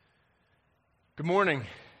Good morning.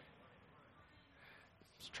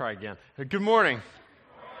 Let's try again. Good morning.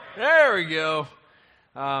 There we go.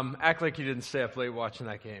 Act like you didn't stay up late watching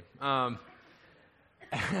that game.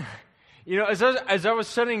 As I was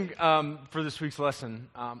studying for this week's lesson,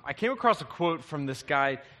 I came across a quote from this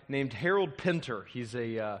guy named Harold Pinter. He's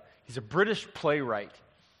a British playwright.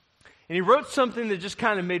 And he wrote something that just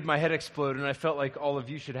kind of made my head explode, and I felt like all of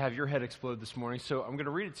you should have your head explode this morning. So I'm going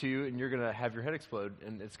to read it to you, and you're going to have your head explode,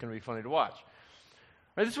 and it's going to be funny to watch.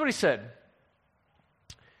 All right, this is what he said.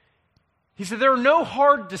 He said, there are no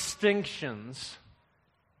hard distinctions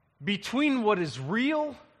between what is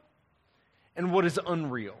real and what is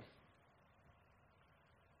unreal,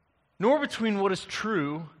 nor between what is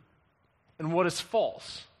true and what is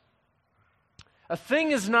false. A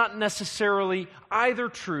thing is not necessarily either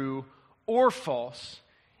true or false.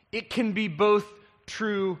 It can be both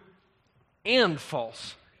true and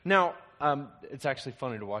false. Now, it's actually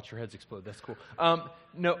funny to watch your heads explode. That's cool. I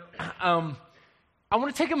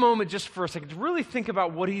want to take a moment just for a second to really think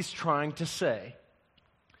about what he's trying to say.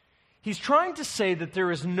 He's trying to say that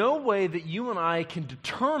there is no way that you and I can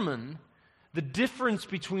determine the difference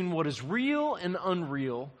between what is real and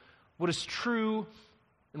unreal, what is true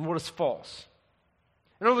and what is false.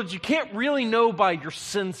 In other words, you can't really know by your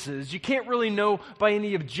senses. You can't really know by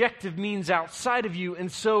any objective means outside of you.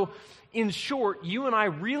 And so, in short, you and I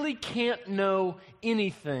really can't know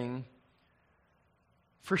anything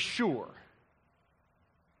for sure.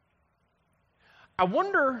 I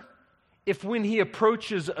wonder if when he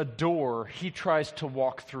approaches a door, he tries to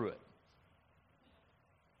walk through it.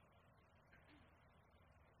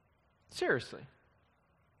 Seriously.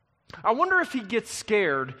 I wonder if he gets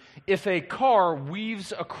scared if a car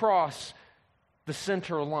weaves across the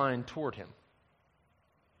center line toward him.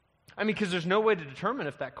 I mean, because there's no way to determine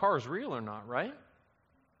if that car is real or not, right?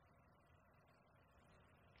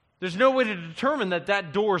 There's no way to determine that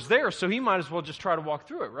that door's there, so he might as well just try to walk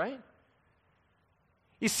through it, right?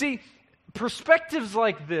 You see, perspectives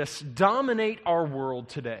like this dominate our world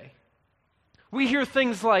today. We hear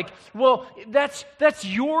things like, well, that's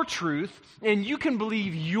your truth, and you can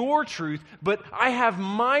believe your truth, but I have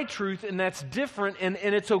my truth, and that's different, and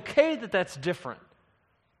it's okay that that's different.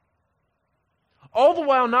 All the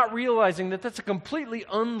while not realizing that that's a completely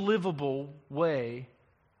unlivable way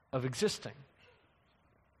of existing.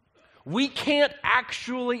 We can't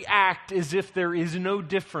actually act as if there is no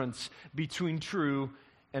difference between true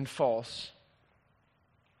and false.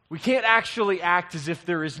 We can't actually act as if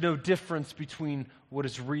there is no difference between what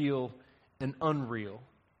is real and unreal.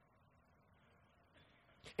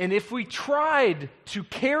 And if we tried to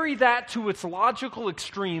carry that to its logical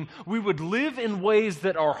extreme, we would live in ways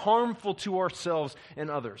that are harmful to ourselves and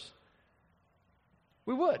others.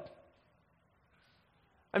 We would.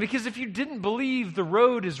 Because if you didn't believe the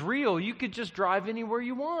road is real, you could just drive anywhere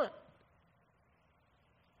you want.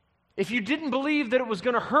 If you didn't believe that it was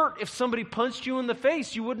going to hurt if somebody punched you in the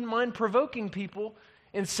face, you wouldn't mind provoking people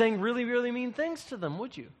and saying really, really mean things to them,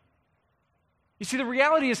 would you? You see, the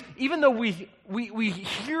reality is, even though we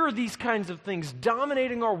hear these kinds of things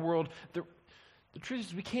dominating our world, the truth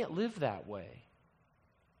is we can't live that way.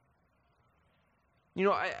 You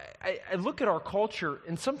know, I look at our culture,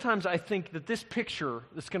 and sometimes I think that this picture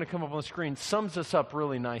that's going to come up on the screen sums us up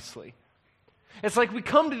really nicely. It's like we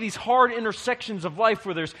come to these hard intersections of life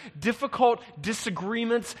where there's difficult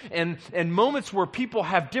disagreements and moments where people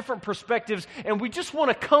have different perspectives, and we just want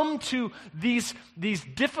to come to these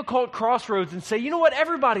difficult crossroads and say, you know what,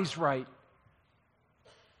 everybody's right.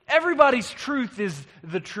 Everybody's truth is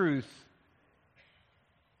the truth.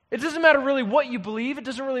 It doesn't matter really what you believe. It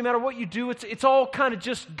doesn't really matter what you do. It's all kind of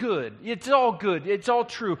just good. It's all good. It's all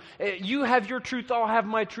true. You have your truth, I'll have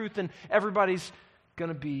my truth, and everybody's going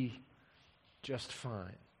to be just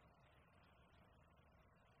fine.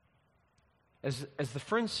 As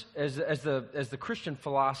the Christian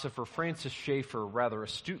philosopher Francis Schaeffer rather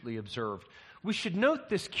astutely observed, we should note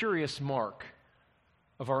this curious mark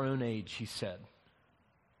of our own age, he said.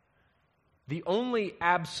 The only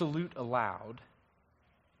absolute allowed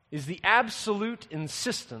is the absolute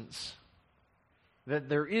insistence that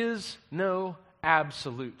there is no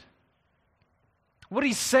absolute. What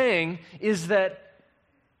he's saying is that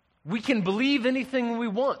we can believe anything we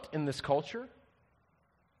want in this culture.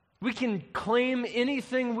 We can claim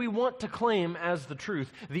anything we want to claim as the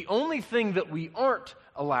truth. The only thing that we aren't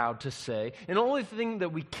allowed to say, and the only thing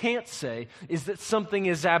that we can't say, is that something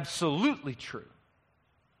is absolutely true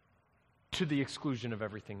to the exclusion of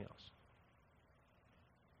everything else.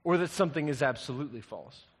 Or that something is absolutely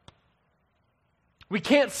false. We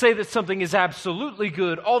can't say that something is absolutely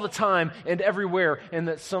good all the time and everywhere, and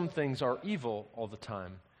that some things are evil all the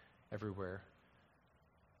time, everywhere,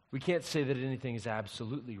 We can't say that anything is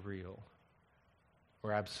absolutely real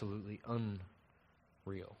or absolutely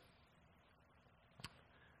unreal.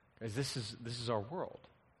 Guys, this is our world.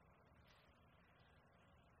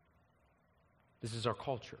 This is our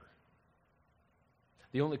culture.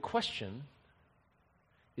 The only question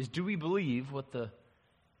is, do we believe what the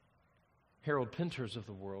Harold Pinters of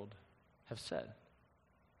the world have said?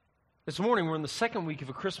 This morning, we're in the second week of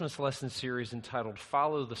a Christmas lesson series entitled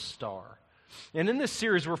Follow the Star. And in this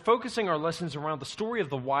series, we're focusing our lessons around the story of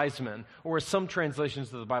the wise men, or as some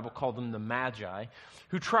translations of the Bible call them, the Magi,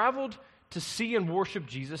 who traveled to see and worship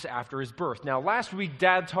Jesus after his birth. Now, last week,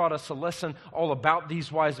 Dad taught us a lesson all about these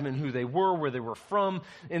wise men, who they were, where they were from,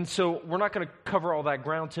 and so we're not going to cover all that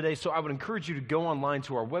ground today, so I would encourage you to go online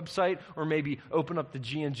to our website, or maybe open up the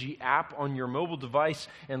G&G app on your mobile device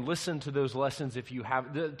and listen to those lessons if you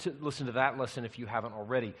have, listen to that lesson if you haven't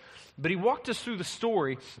already. But he walked us through the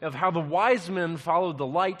story of how the wise men followed the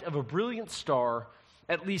light of a brilliant star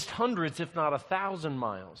at least hundreds, if not 1,000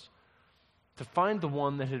 miles, to find the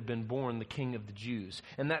one that had been born, the King of the Jews.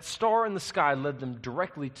 And that star in the sky led them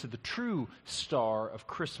directly to the true star of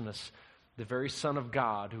Christmas, the very Son of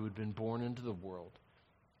God who had been born into the world,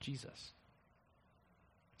 Jesus.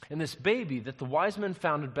 And this baby that the wise men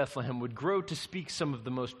found in Bethlehem would grow to speak some of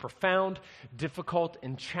the most profound, difficult,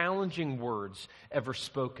 and challenging words ever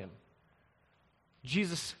spoken.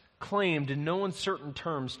 Jesus claimed in no uncertain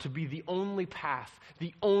terms to be the only path,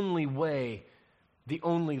 the only way, the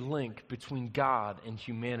only link between God and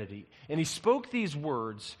humanity. And he spoke these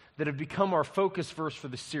words that have become our focus verse for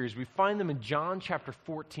this series. We find them in John chapter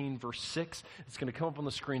 14, verse 6. It's going to come up on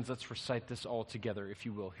the screens. Let's recite this all together, if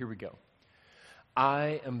you will. Here we go.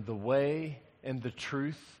 I am the way and the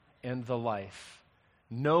truth and the life.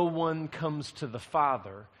 No one comes to the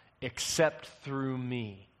Father except through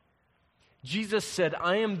me. Jesus said,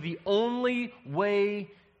 I am the only way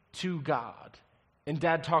to God. And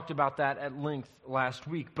Dad talked about that at length last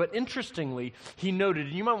week. But interestingly, he noted,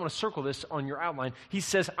 and you might want to circle this on your outline, he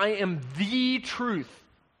says, I am the truth.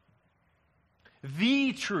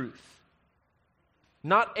 The truth.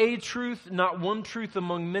 Not a truth, not one truth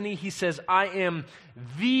among many. He says, I am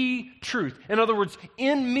the truth. In other words,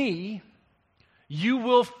 in me, you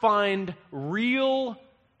will find real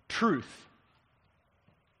truth.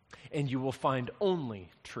 And you will find only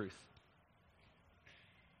truth.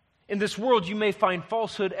 In this world, you may find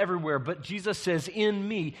falsehood everywhere, but Jesus says, in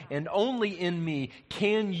me, and only in me,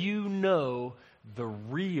 can you know the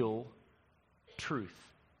real truth.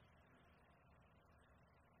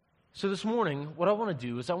 So this morning, what I want to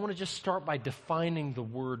do is I want to just start by defining the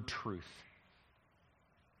word truth.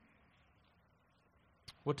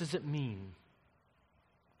 What does it mean?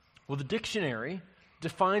 Well, the dictionary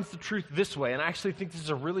defines the truth this way, and I actually think this is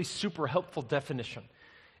a really super helpful definition.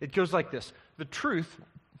 It goes like this. The truth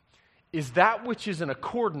is that which is in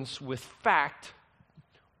accordance with fact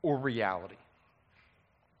or reality.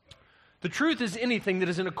 The truth is anything that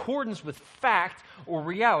is in accordance with fact or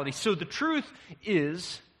reality. So the truth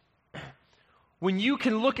is when you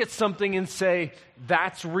can look at something and say,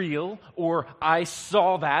 that's real, or I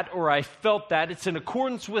saw that, or I felt that, it's in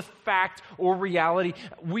accordance with fact or reality,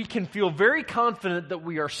 we can feel very confident that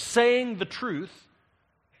we are saying the truth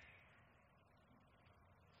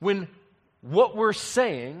when what we're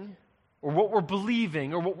saying, or what we're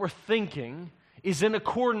believing, or what we're thinking is in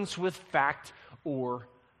accordance with fact or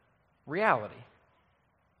reality.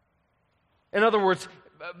 In other words,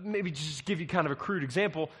 maybe just give you kind of a crude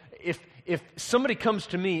example. If somebody comes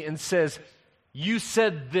to me and says, you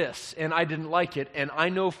said this and I didn't like it, and I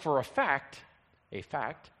know for a fact,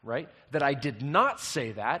 right, that I did not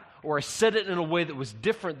say that, or I said it in a way that was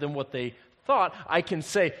different than what they thought, I can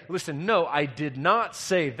say, listen, no, I did not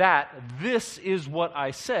say that. This is what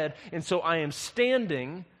I said, and so I am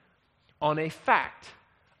standing on a fact.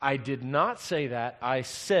 I did not say that. I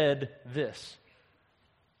said this.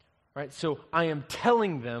 Right? So I am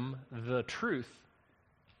telling them the truth.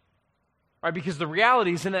 Right? Because the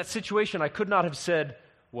reality is in that situation, I could not have said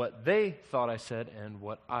what they thought I said and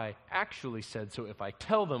what I actually said. So if I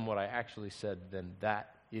tell them what I actually said, then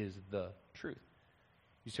that is the truth.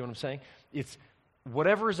 You see what I'm saying? It's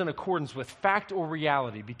whatever is in accordance with fact or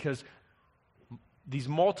reality, because these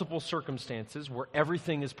multiple circumstances where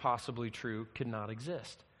everything is possibly true cannot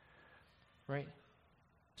exist. Right?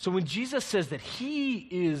 So when Jesus says that he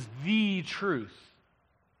is the truth,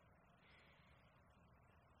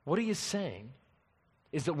 what he is saying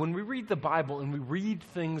is that when we read the Bible and we read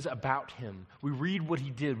things about him, we read what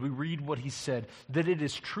he did, we read what he said, that it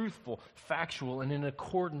is truthful, factual, and in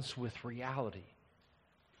accordance with reality.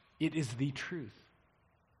 It is the truth.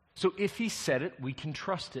 So if he said it, we can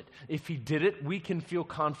trust it. If he did it, we can feel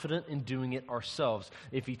confident in doing it ourselves.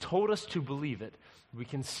 If he told us to believe it, we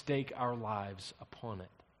can stake our lives upon it.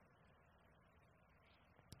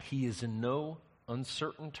 He is in no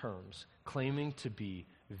uncertain terms claiming to be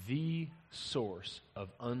the source of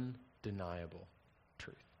undeniable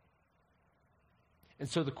truth. And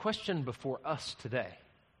so the question before us today,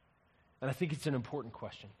 and I think it's an important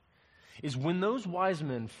question, is when those wise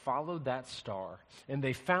men followed that star and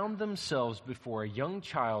they found themselves before a young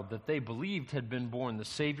child that they believed had been born the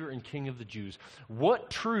Savior and King of the Jews, what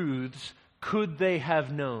truths could they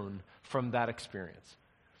have known from that experience?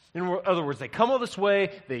 In other words, they come all this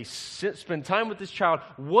way, they spend time with this child.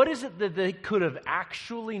 What is it that they could have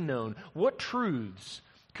actually known? What truths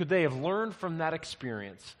could they have learned from that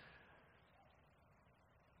experience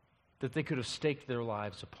that they could have staked their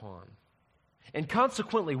lives upon? And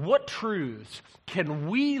consequently, what truths can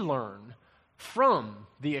we learn from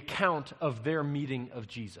the account of their meeting of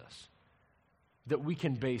Jesus that we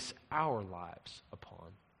can base our lives upon?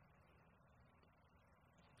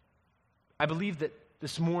 I believe that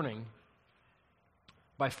this morning,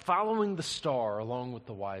 by following the star along with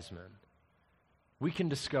the wise men, we can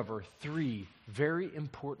discover three very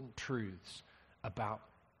important truths about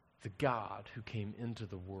the God who came into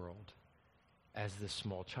the world as this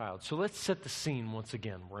small child. So let's set the scene once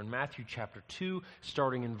again. We're in Matthew chapter 2,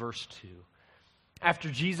 starting in verse 2. After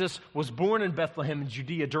Jesus was born in Bethlehem in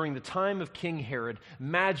Judea during the time of King Herod,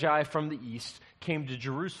 Magi from the east came to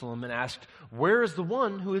Jerusalem and asked, "Where is the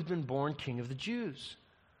one who has been born King of the Jews?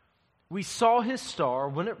 We saw his star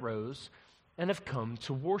when it rose and have come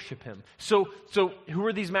to worship him." So who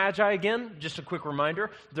are these Magi again? Just a quick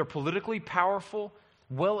reminder. They're politically powerful,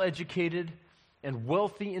 well-educated, and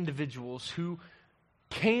wealthy individuals who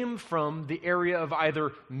came from the area of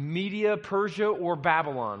either Media, Persia, or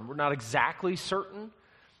Babylon. We're not exactly certain,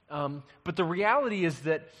 but the reality is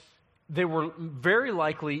that they were very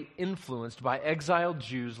likely influenced by exiled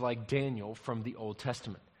Jews like Daniel from the Old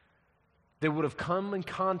Testament. They would have come in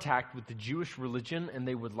contact with the Jewish religion, and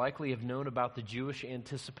they would likely have known about the Jewish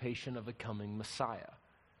anticipation of a coming Messiah.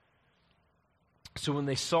 So when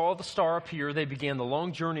they saw the star appear, they began the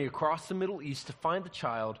long journey across the Middle East to find the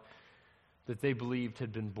child that they believed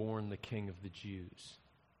had been born the King of the Jews.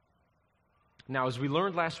 Now, as we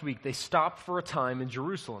learned last week, they stopped for a time in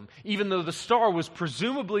Jerusalem. Even though the star was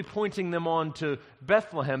presumably pointing them on to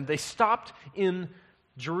Bethlehem, they stopped in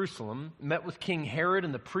Jerusalem, met with King Herod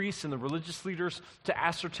and the priests and the religious leaders to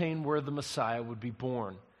ascertain where the Messiah would be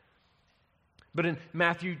born. But in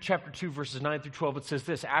Matthew chapter 2, verses 9 through 12, it says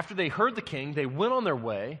this: "After they heard the king, they went on their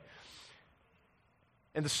way,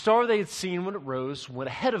 and the star they had seen when it rose went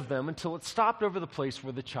ahead of them until it stopped over the place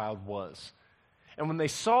where the child was. And when they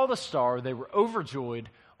saw the star, they were overjoyed.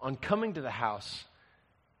 On coming to the house,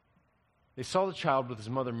 they saw the child with his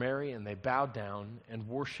mother Mary, and they bowed down and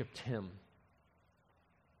worshipped him.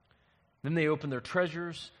 Then they opened their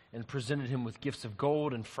treasures and presented him with gifts of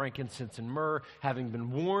gold and frankincense and myrrh. Having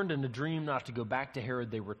been warned in a dream not to go back to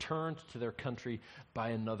Herod, they returned to their country by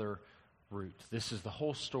another route." This is the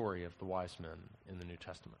whole story of the wise men in the New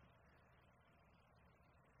Testament.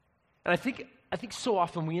 And I think so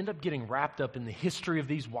often we end up getting wrapped up in the history of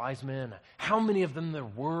these wise men, how many of them there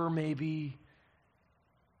were maybe,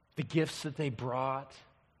 the gifts that they brought,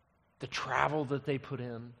 the travel that they put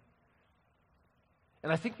in.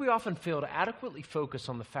 And I think we often fail to adequately focus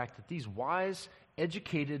on the fact that these wise,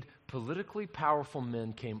 educated, politically powerful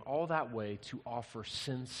men came all that way to offer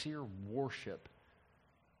sincere worship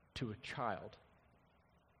to a child.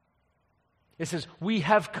 It says, we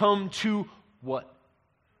have come to what?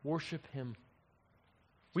 Worship him.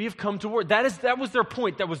 We have come to worship. That was their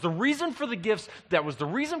point. That was the reason for the gifts. That was the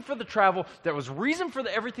reason for the travel. That was the reason for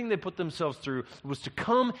everything they put themselves through, was to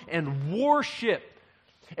come and worship.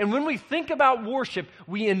 And when we think about worship,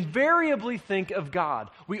 we invariably think of God.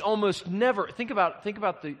 We almost never, think about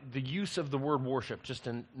the use of the word worship, just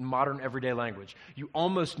in modern everyday language. You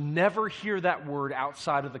almost never hear that word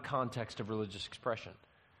outside of the context of religious expression.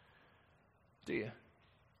 Do you?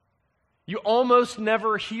 You almost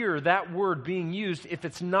never hear that word being used if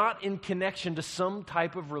it's not in connection to some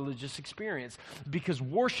type of religious experience. Because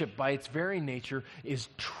worship, by its very nature, is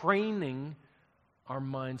training our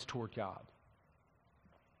minds toward God.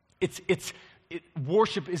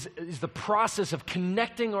 Worship is the process of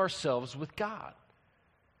connecting ourselves with God.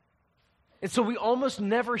 And so we almost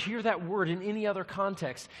never hear that word in any other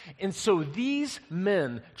context. And so these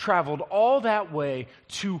men traveled all that way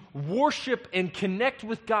to worship and connect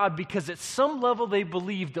with God because at some level they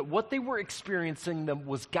believed that what they were experiencing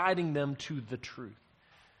was guiding them to the truth.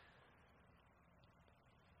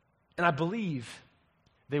 And I believe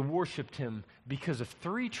They worshiped him because of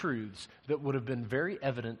three truths that would have been very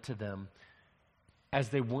evident to them as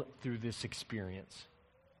they went through this experience.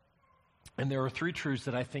 And there are three truths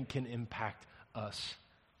that I think can impact us.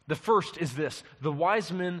 The first is this: the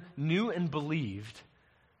wise men knew and believed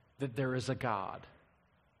that there is a God.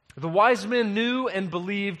 The wise men knew and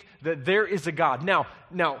believed that there is a God. Now,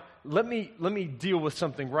 let me deal with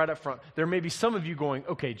something right up front. There may be some of you going,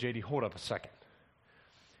 okay, JD, hold up a second.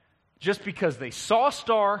 Just because they saw a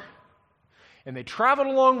star and they traveled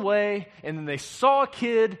a long way and then they saw a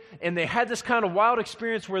kid and they had this kind of wild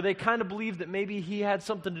experience where they kind of believed that maybe he had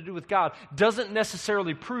something to do with God doesn't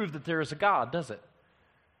necessarily prove that there is a God, does it?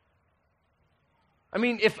 I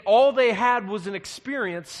mean, if all they had was an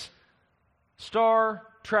experience, star,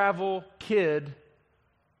 travel, kid,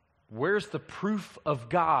 where's the proof of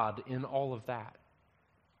God in all of that?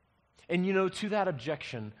 And to that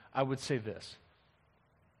objection, I would say this: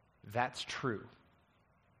 that's true.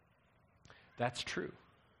 That's true.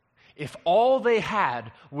 If all they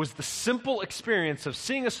had was the simple experience of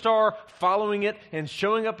seeing a star, following it, and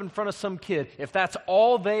showing up in front of some kid, if that's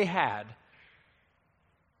all they had,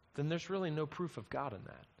 then there's really no proof of God in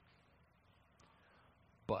that.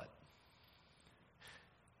 But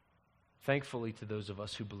thankfully, to those of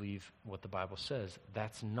us who believe what the Bible says,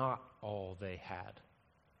 that's not all they had.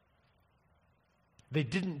 They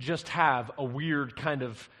didn't just have a weird kind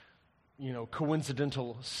of,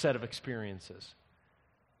 coincidental set of experiences.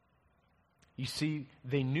 You see,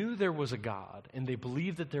 they knew there was a God, and they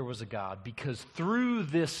believed that there was a God because through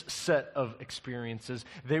this set of experiences,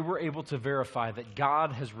 they were able to verify that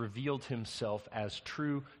God has revealed himself as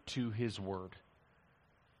true to his word.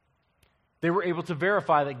 They were able to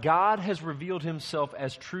verify that God has revealed himself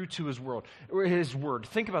as true to his word.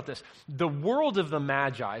 Think about this. The world of the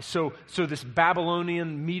Magi, so this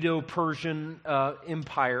Babylonian, Medo-Persian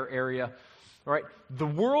empire area, right? The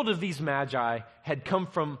world of these Magi had come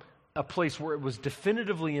from a place where it was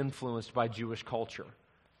definitively influenced by Jewish culture.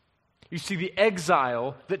 You see, the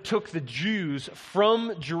exile that took the Jews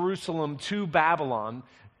from Jerusalem to Babylon,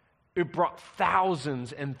 it brought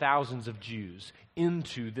thousands and thousands of Jews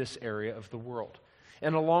into this area of the world.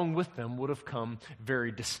 And along with them would have come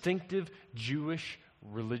very distinctive Jewish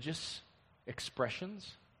religious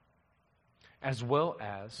expressions, as well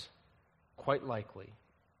as, quite likely,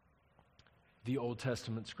 the Old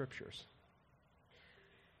Testament scriptures.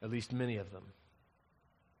 At least many of them.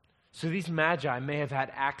 So these Magi may have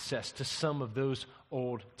had access to some of those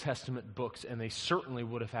Old Testament books, and they certainly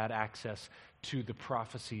would have had access to the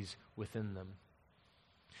prophecies within them.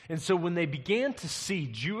 And so when they began to see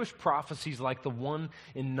Jewish prophecies like the one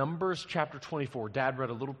in Numbers chapter 24, Dad read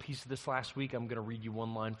a little piece of this last week, I'm going to read you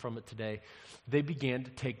one line from it today. They began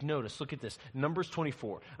to take notice. Look at this, Numbers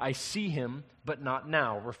 24. I see him, but not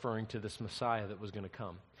now, referring to this Messiah that was going to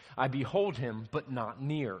come. I behold him, but not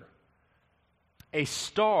near. A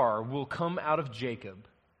star will come out of Jacob,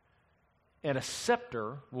 and a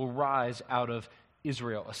scepter will rise out of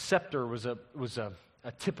Israel. A scepter was a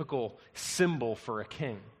typical symbol for a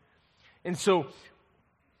king. And so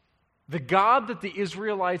the God that the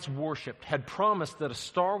Israelites worshipped had promised that a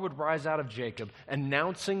star would rise out of Jacob,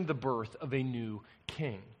 announcing the birth of a new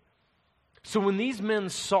king. So when these men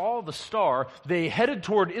saw the star, they headed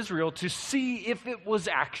toward Israel to see if it was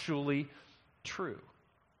actually true.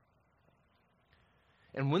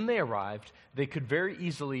 And when they arrived, they could very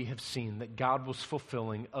easily have seen that God was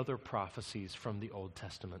fulfilling other prophecies from the Old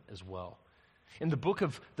Testament as well. In the book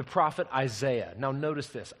of the prophet Isaiah, now notice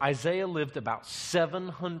this, Isaiah lived about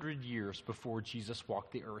 700 years before Jesus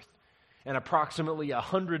walked the earth, and approximately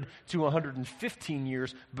 100 to 115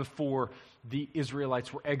 years before the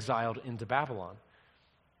Israelites were exiled into Babylon.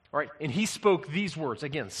 All right, and he spoke these words,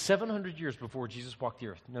 again, 700 years before Jesus walked the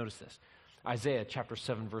earth. Notice this. Isaiah chapter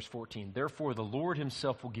 7, verse 14. Therefore the Lord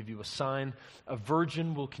himself will give you a sign. A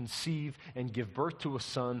virgin will conceive and give birth to a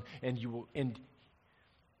son, and you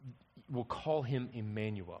will call him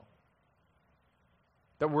Emmanuel.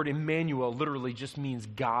 That word Emmanuel literally just means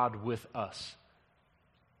God with us.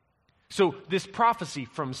 So this prophecy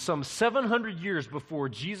from some 700 years before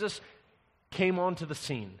Jesus came onto the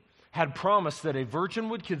scene had promised that a virgin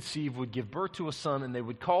would conceive, would give birth to a son, and they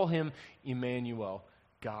would call him Emmanuel,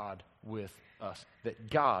 God with us. That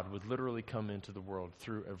God would literally come into the world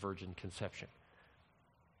through a virgin conception.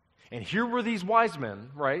 And here were these wise men,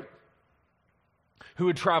 right, who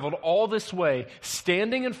had traveled all this way,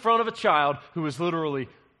 standing in front of a child who was literally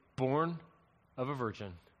born of a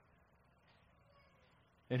virgin,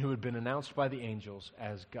 and who had been announced by the angels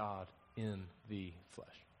as God in the flesh.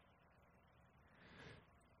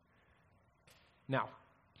 Now,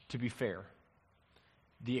 to be fair,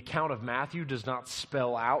 The account of Matthew does not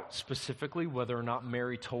spell out specifically whether or not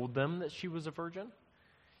Mary told them that she was a virgin.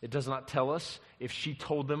 It does not tell us if she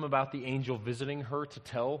told them about the angel visiting her to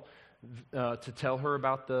tell her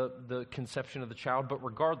about the conception of the child. But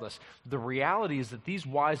regardless, the reality is that these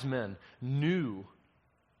wise men knew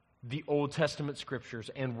the Old Testament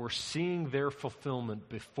scriptures and were seeing their fulfillment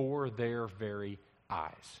before their very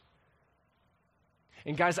eyes.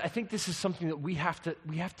 And guys, I think this is something that we have to,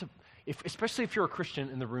 especially if you're a Christian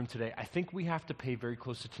in the room today, I think we have to pay very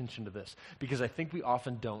close attention to this, because I think we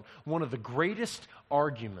often don't. One of the greatest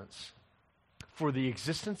arguments for the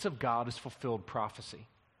existence of God is fulfilled prophecy.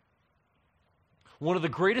 One of the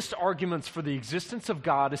greatest arguments for the existence of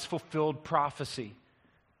God is fulfilled prophecy.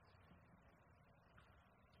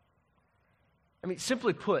 I mean,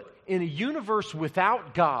 simply put, in a universe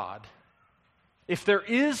without God, if there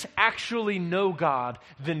is actually no God,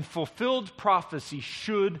 then fulfilled prophecy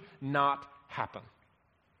should not happen.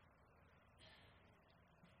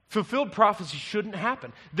 Fulfilled prophecy shouldn't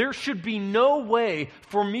happen. There should be no way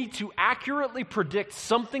for me to accurately predict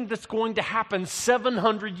something that's going to happen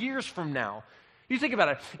 700 years from now. You think about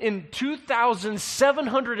it. In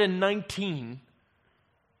 2719,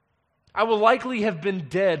 I will likely have been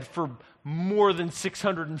dead for more than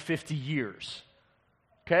 650 years.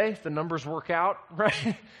 Okay? If the numbers work out,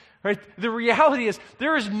 right? Right? The reality is,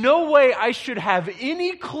 there is no way I should have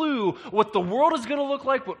any clue what the world is going to look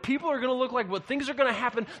like, what people are going to look like, what things are going to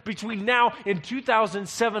happen between now and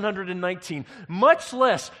 2719. Much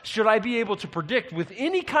less should I be able to predict with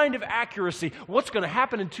any kind of accuracy what's going to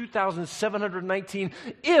happen in 2719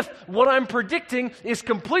 if what I'm predicting is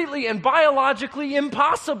completely and biologically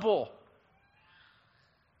impossible.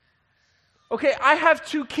 Okay, I have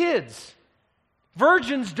 2 kids.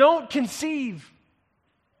 Virgins don't conceive.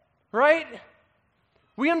 Right?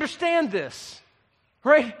 We understand this,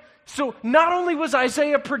 right? So not only was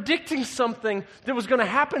Isaiah predicting something that was going to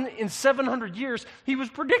happen in 700 years, he was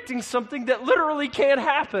predicting something that literally can't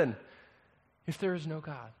happen if there is no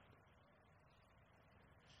God.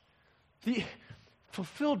 The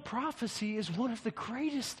fulfilled prophecy is one of the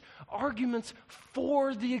greatest arguments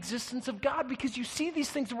for the existence of God, because you see these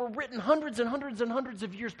things that were written hundreds and hundreds and hundreds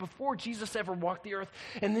of years before Jesus ever walked the earth,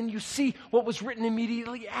 and then you see what was written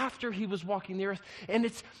immediately after he was walking the earth, and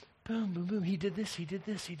it's boom, boom, boom, he did this, he did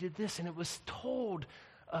this, he did this, and it was told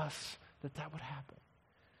us that that would happen.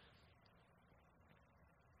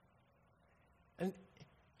 And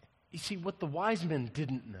you see, what the wise men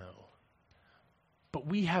didn't know, but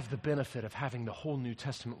we have the benefit of having the whole New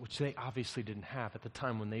Testament, which they obviously didn't have at the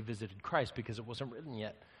time when they visited Christ, because it wasn't written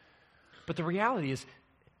yet. But the reality is,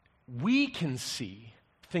 we can see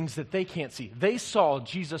things that they can't see. They saw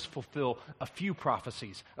Jesus fulfill a few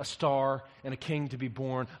prophecies: a star and a king to be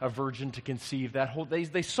born, a virgin to conceive.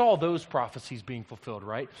 They saw those prophecies being fulfilled,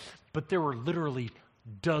 right? But there were literally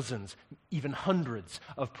dozens, even hundreds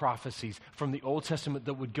of prophecies from the Old Testament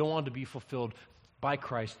that would go on to be fulfilled by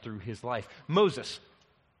Christ through his life. Moses,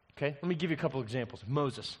 okay, let me give you a couple examples.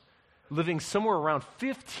 Moses, living somewhere around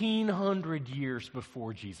 1,500 years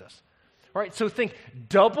before Jesus. All right, so think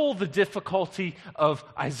double the difficulty of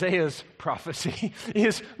Isaiah's prophecy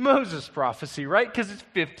is Moses' prophecy, right? Because it's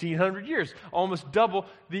 1,500 years, almost double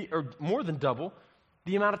or more than double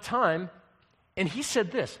the amount of time. And he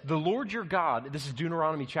said this: the Lord your God, this is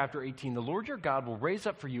Deuteronomy chapter 18, the Lord your God will raise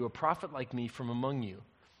up for you a prophet like me from among you,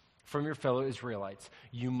 from your fellow Israelites.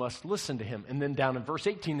 You must listen to him. And then down in verse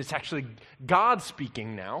 18, it's actually God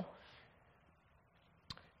speaking now.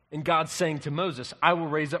 And God's saying to Moses, I will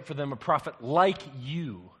raise up for them a prophet like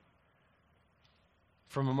you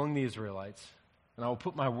from among the Israelites, and I will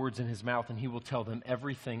put my words in his mouth, and he will tell them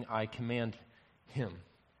everything I command him.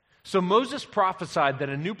 So Moses prophesied that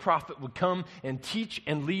a new prophet would come and teach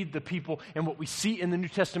and lead the people, and what we see in the New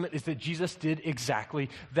Testament is that Jesus did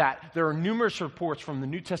exactly that. There are numerous reports from the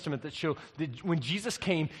New Testament that show that when Jesus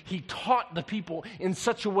came, he taught the people in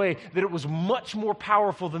such a way that it was much more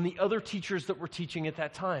powerful than the other teachers that were teaching at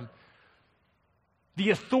that time.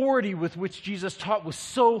 The authority with which Jesus taught was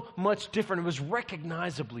so much different. It was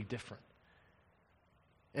recognizably different.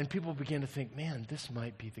 And people began to think, man, this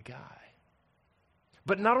might be the guy.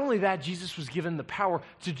 But not only that, Jesus was given the power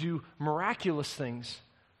to do miraculous things.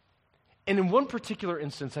 And in one particular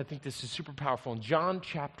instance, I think this is super powerful. In John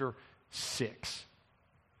chapter 6,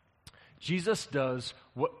 Jesus does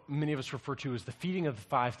what many of us refer to as the feeding of the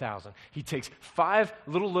 5,000. He takes 5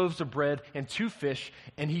 little loaves of bread and 2 fish,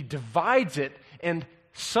 and he divides it, and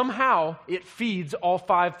somehow it feeds all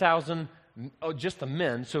 5,000, just the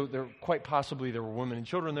men. So there quite possibly there were women and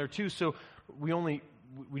children there too. So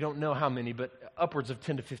we don't know how many, but upwards of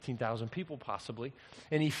 10 to 15,000 people possibly.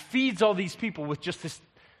 And he feeds all these people with just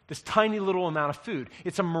this tiny little amount of food.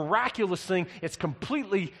 It's a miraculous thing. It's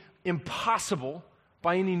completely impossible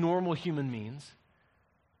by any normal human means.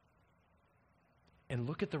 And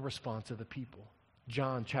look at the response of the people.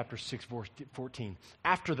 John chapter 6, verse 14.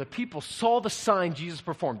 After the people saw the sign Jesus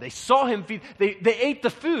performed, they saw him feed, they ate the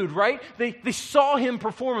food, right? They saw him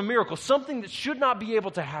perform a miracle, something that should not be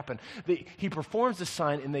able to happen. He performs the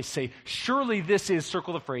sign and they say, surely this is,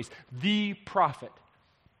 circle the phrase, the prophet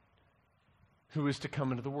who is to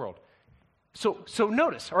come into the world. So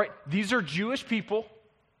notice, all right, these are Jewish people,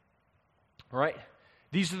 all right?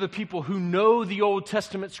 These are the people who know the Old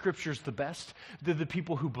Testament Scriptures the best. They're the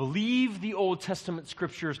people who believe the Old Testament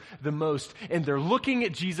Scriptures the most. And they're looking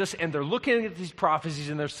at Jesus and they're looking at these prophecies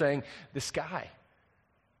and they're saying, this guy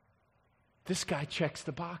checks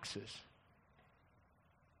the boxes.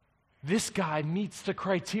 This guy meets the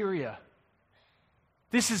criteria.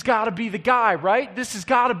 This has got to be the guy, right? This has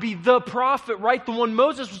got to be the prophet, right? The one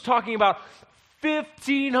Moses was talking about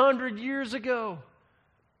 1,500 years ago.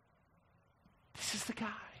 This is the guy.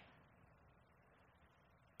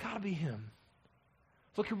 Got to be him.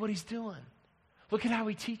 Look at what he's doing. Look at how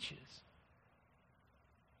he teaches.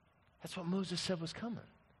 That's what Moses said was coming.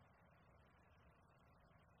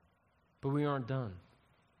 But we aren't done.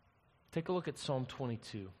 Take a look at Psalm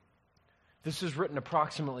 22. This was written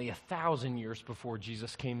approximately 1,000 years before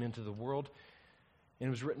Jesus came into the world, and it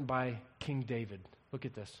was written by King David. Look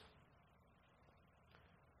at this.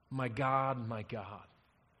 My God,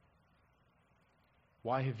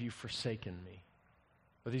 why have you forsaken me?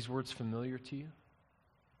 Are these words familiar to you?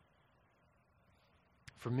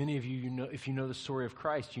 For many of you, if you know the story of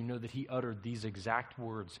Christ, you know that he uttered these exact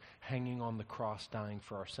words hanging on the cross, dying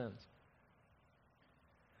for our sins.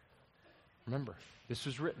 Remember, this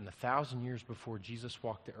was written 1,000 years before Jesus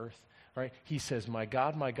walked the earth, right? He says, my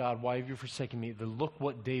God, why have you forsaken me? Then look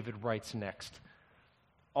what David writes next.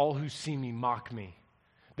 All who see me mock me.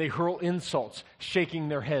 They hurl insults, shaking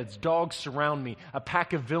their heads. Dogs surround me. A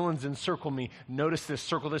pack of villains encircle me. Notice this,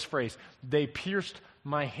 circle this phrase. They pierced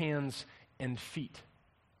my hands and feet.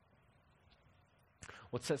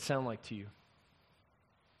 What's that sound like to you?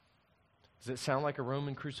 Does it sound like a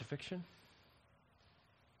Roman crucifixion?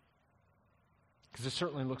 Because it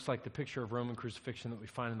certainly looks like the picture of Roman crucifixion that we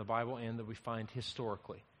find in the Bible and that we find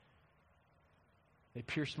historically. They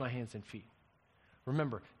pierced my hands and feet.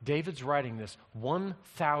 Remember, David's writing this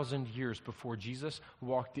 1,000 years before Jesus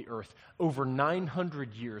walked the earth, over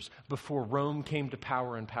 900 years before Rome came to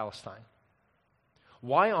power in Palestine.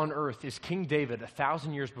 Why on earth is King David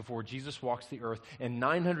 1,000 years before Jesus walks the earth and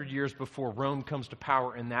 900 years before Rome comes to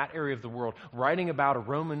power in that area of the world, writing about a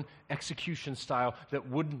Roman execution style that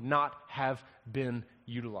would not have been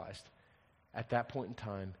utilized at that point in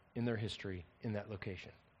time in their history in that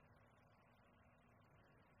location?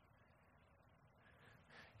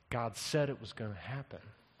 God said it was going to happen,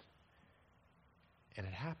 and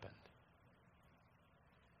it happened.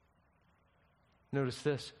 Notice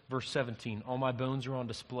this, verse 17, all my bones are on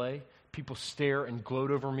display. People stare and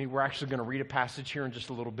gloat over me. We're actually going to read a passage here in just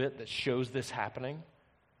a little bit that shows this happening.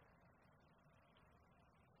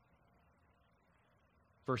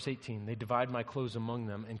 Verse 18, they divide my clothes among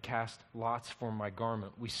them and cast lots for my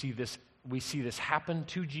garment. We see this happen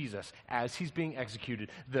to Jesus as he's being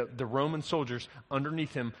executed. The Roman soldiers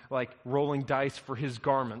underneath him like rolling dice for his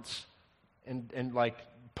garments and like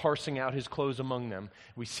parsing out his clothes among them.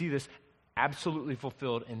 We see this absolutely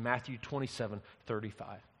fulfilled in Matthew 27:35.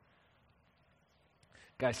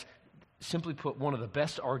 Guys, simply put, one of the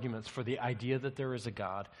best arguments for the idea that there is a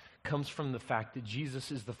God comes from the fact that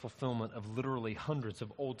Jesus is the fulfillment of literally hundreds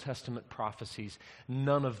of Old Testament prophecies.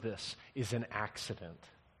 None of this is an accident.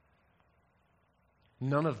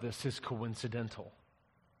 None of this is coincidental.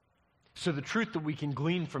 So the truth that we can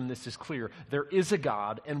glean from this is clear. There is a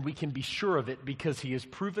God, and we can be sure of it because he has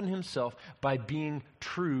proven himself by being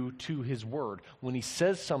true to his word. When he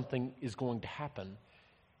says something is going to happen,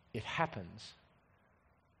 it happens.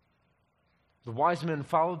 The wise men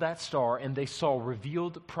followed that star, and they saw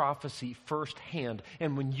revealed prophecy firsthand.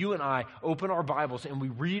 And when you and I open our Bibles and we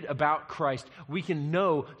read about Christ, we can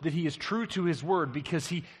know that he is true to his word because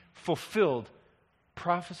he fulfilled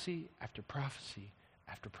prophecy after prophecy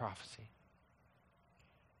after prophecy.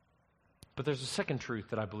 But there's a second truth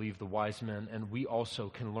that I believe the wise men and we also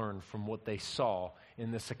can learn from what they saw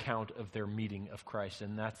in this account of their meeting of Christ,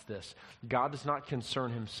 and that's this. God does not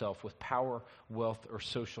concern himself with power, wealth, or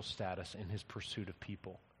social status in his pursuit of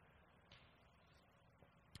people.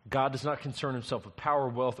 God does not concern himself with power,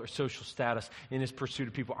 wealth, or social status in his pursuit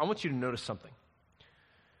of people. I want you to notice something.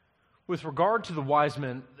 With regard to the wise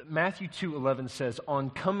men, Matthew 2:11 says, on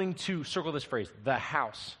coming to, circle this phrase, the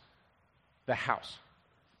house.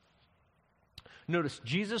 Notice,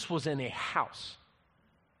 Jesus was in a house.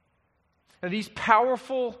 Now, these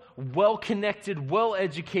powerful, well-connected,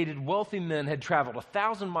 well-educated, wealthy men had traveled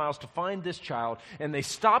 1,000 miles to find this child, and they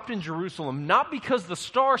stopped in Jerusalem, not because the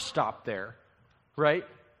star stopped there, right?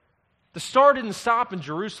 The star didn't stop in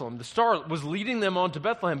Jerusalem. The star was leading them on to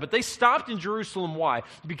Bethlehem, but they stopped in Jerusalem. Why?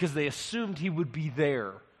 Because they assumed he would be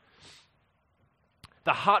there.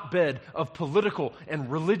 The hotbed of political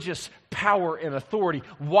and religious power and authority.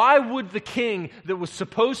 Why would the king that was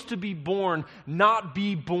supposed to be born not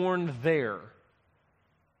be born there?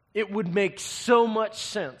 It would make so much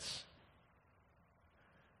sense.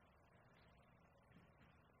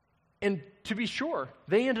 And to be sure,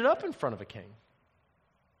 they ended up in front of a king.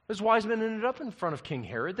 Those wise men ended up in front of King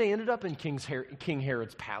Herod. They ended up in King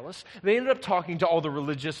Herod's palace. They ended up talking to all the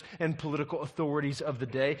religious and political authorities of the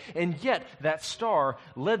day. And yet, that star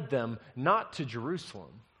led them not to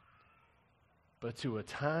Jerusalem, but to a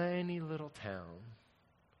tiny little town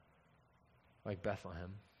like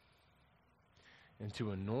Bethlehem, and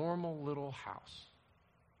to a normal little house.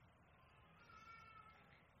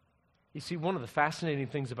 You see, one of the fascinating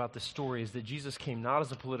things about this story is that Jesus came not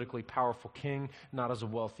as a politically powerful king, not as a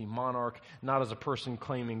wealthy monarch, not as a person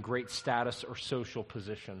claiming great status or social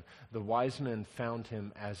position. The wise men found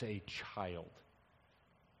him as a child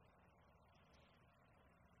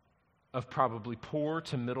of probably poor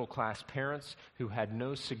to middle-class parents who had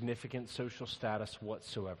no significant social status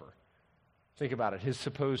whatsoever. Think about it. His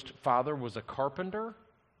supposed father was a carpenter,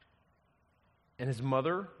 and his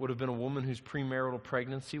mother would have been a woman whose premarital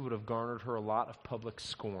pregnancy would have garnered her a lot of public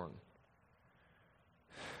scorn.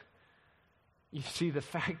 You see, the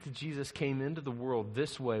fact that Jesus came into the world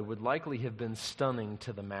this way would likely have been stunning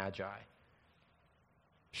to the Magi.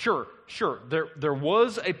 Sure, there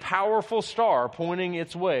was a powerful star pointing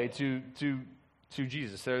its way to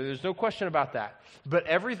Jesus. There's no question about that. But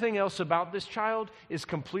everything else about this child is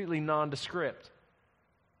completely nondescript.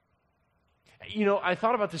 You know, I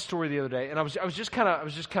thought about this story the other day, and I was just kind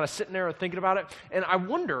of sitting there thinking about it, and I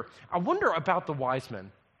wonder about the wise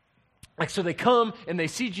men. Like, so they come and they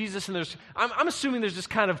see Jesus, and I'm assuming there's this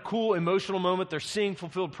kind of cool emotional moment. They're seeing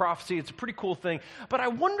fulfilled prophecy. It's a pretty cool thing. But I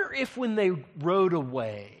wonder if when they rode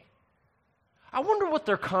away, I wonder what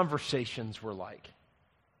their conversations were like.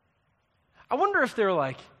 I wonder if they're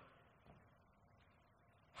like,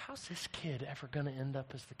 how's this kid ever going to end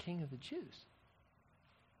up as the king of the Jews?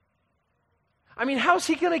 I mean, how's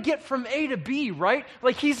he going to get from A to B, right?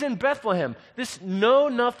 Like, he's in Bethlehem, this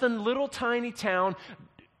know-nothing little tiny town.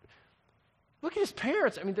 Look at his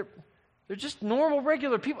parents. I mean, they're just normal,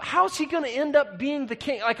 regular people. How's he going to end up being the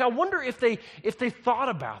king? Like, I wonder if they thought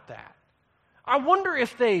about that. I wonder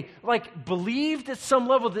if they, believed at some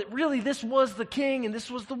level that really this was the king and this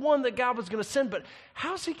was the one that God was going to send. But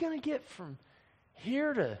how's he going to get from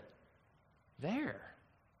here to there?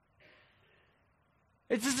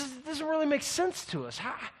 It doesn't really make sense to us.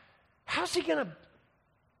 How's he going to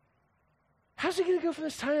go from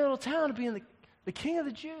this tiny little town to being the king of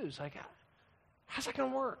the Jews? Like, how's that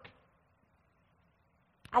going to work?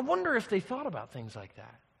 I wonder if they thought about things like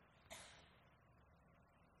that.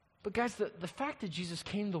 But guys, the fact that Jesus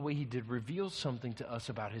came the way he did reveals something to us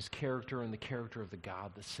about his character and the character of the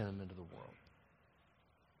God that sent him into the world.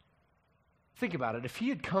 Think about it. If he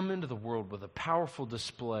had come into the world with a powerful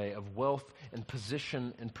display of wealth and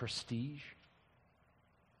position and prestige,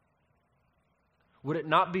 would it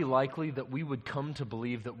not be likely that we would come to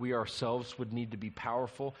believe that we ourselves would need to be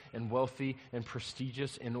powerful and wealthy and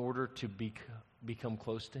prestigious in order to become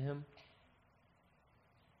close to him?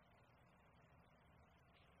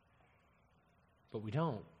 But we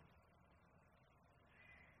don't.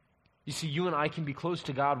 You see, you and I can be close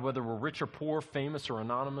to God whether we're rich or poor, famous or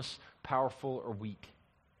anonymous, powerful or weak.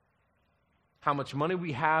 How much money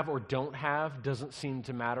we have or don't have doesn't seem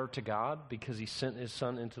to matter to God because he sent his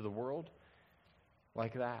son into the world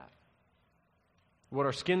like that. What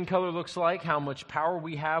our skin color looks like, how much power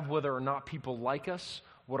we have, whether or not people like us,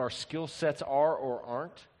 what our skill sets are or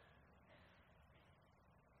aren't,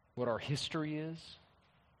 what our history is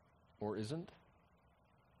or isn't.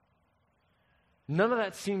 None of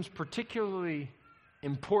that seems particularly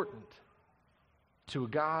important to a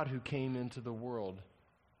God who came into the world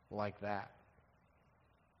like that.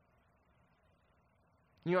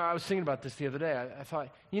 You know, I was thinking about this the other day. I thought,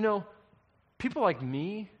 people like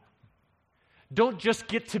me don't just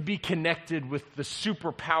get to be connected with the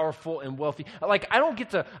super powerful and wealthy. Like, I don't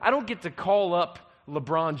get to call up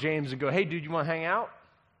LeBron James and go, "Hey, dude, you want to hang out?"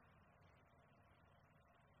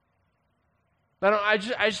 I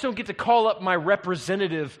just don't get to call up my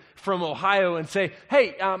representative from Ohio and say,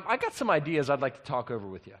 "Hey, I got some ideas I'd like to talk over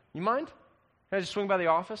with you. You mind? Can I just swing by the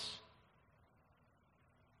office?"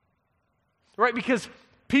 right? Because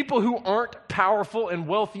people who aren't powerful and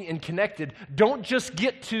wealthy and connected don't just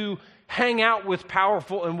get to hang out with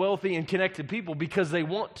powerful and wealthy and connected people because they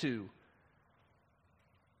want to.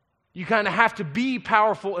 You kind of have to be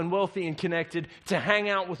powerful and wealthy and connected to hang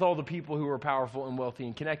out with all the people who are powerful and wealthy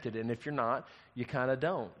and connected. And if you're not, you kind of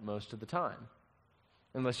don't most of the time,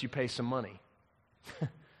 unless you pay some money.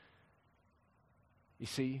 You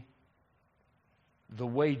see, the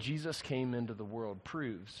way Jesus came into the world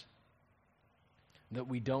proves that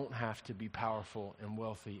we don't have to be powerful and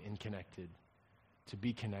wealthy and connected to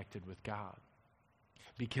be connected with God.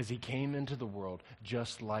 Because he came into the world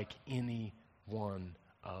just like any one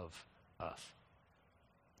of us.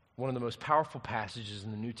 One of the most powerful passages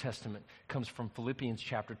in the New Testament comes from Philippians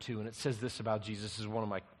chapter 2, and it says this about Jesus. This is one of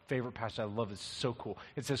my favorite passages. I love it. It's so cool.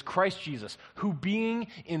 It says, Christ Jesus, who being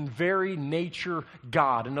in very nature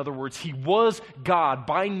God, in other words, he was God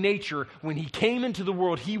by nature. When he came into the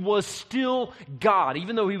world, he was still God.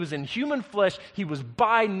 Even though he was in human flesh, he was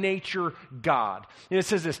by nature God. And it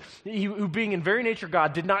says this, he, who being in very nature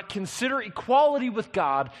God, did not consider equality with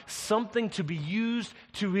God something to be used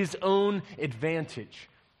to his own advantage.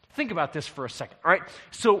 Think about this for a second, all right?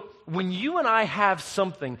 So when you and I have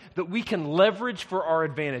something that we can leverage for our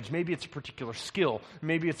advantage, maybe it's a particular skill,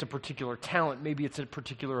 maybe it's a particular talent, maybe it's a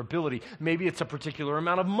particular ability, maybe it's a particular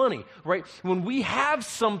amount of money, right? When we have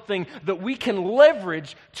something that we can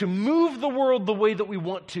leverage to move the world the way that we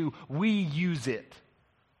want to, we use it.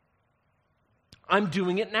 I'm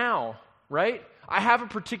doing it now, right? I have a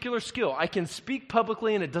particular skill. I can speak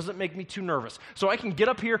publicly and it doesn't make me too nervous. So I can get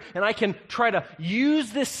up here and I can try to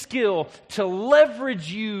use this skill to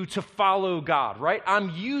leverage you to follow God, right? I'm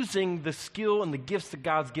using the skill and the gifts that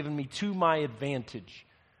God's given me to my advantage,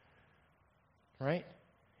 right?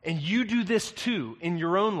 And you do this too in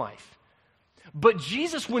your own life. But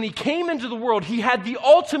Jesus, when he came into the world, he had the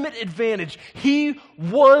ultimate advantage. He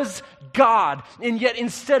was God. And yet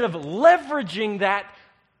instead of leveraging that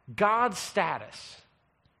God's status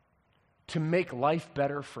to make life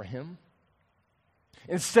better for him,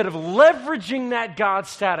 instead of leveraging that God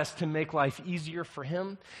status to make life easier for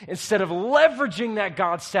him, instead of leveraging that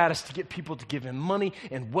God status to get people to give him money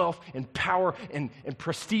and wealth and power and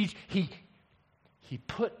prestige, he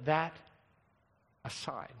put that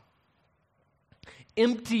aside,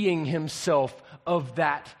 emptying himself of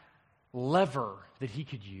that lever that he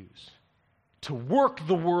could use to work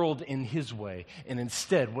the world in his way. And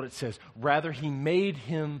instead, what it says, rather he made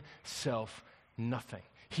himself nothing.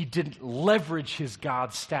 He didn't leverage his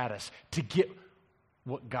God status to get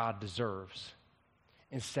what God deserves.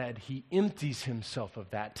 Instead, he empties himself of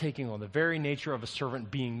that, taking on the very nature of a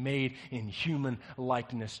servant, being made in human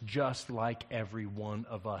likeness, just like every one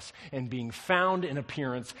of us. And being found in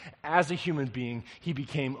appearance as a human being, he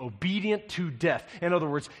became obedient to death. In other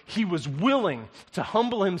words, he was willing to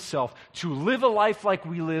humble himself, to live a life like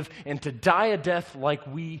we live, and to die a death like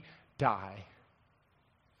we die.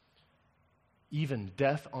 Even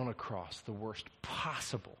death on a cross, the worst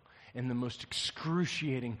possible and the most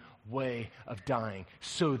excruciating way of dying,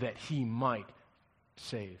 so that he might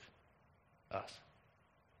save us.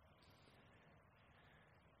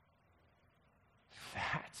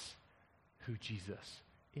 That's who Jesus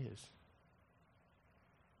is.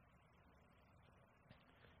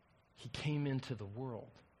 He came into the world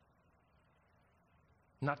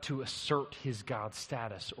not to assert his God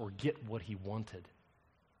status or get what he wanted.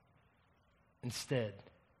 Instead,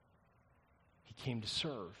 he came to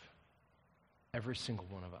serve every single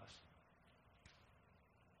one of us.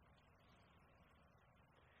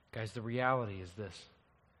 Guys, the reality is this.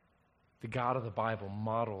 The God of the Bible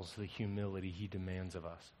models the humility he demands of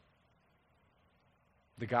us.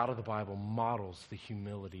 The God of the Bible models the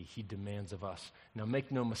humility he demands of us. Now,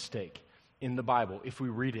 make no mistake. In the Bible, if we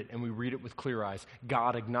read it and we read it with clear eyes,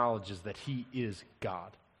 God acknowledges that he is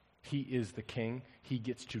God. He is the king. He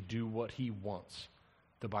gets to do what he wants.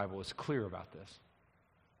 The Bible is clear about this.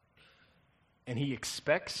 And he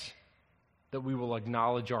expects that we will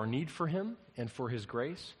acknowledge our need for him and for his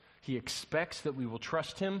grace. He expects that we will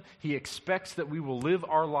trust him. He expects that we will live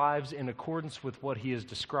our lives in accordance with what he has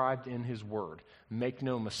described in his word. Make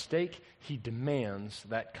no mistake, he demands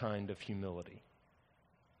that kind of humility.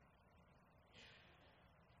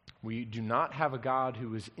 We do not have a God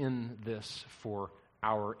who is in this for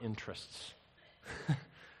our interests.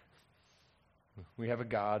 We have a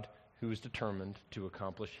God who is determined to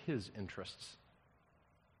accomplish his interests.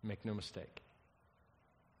 Make no mistake.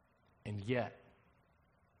 And yet,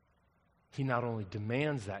 he not only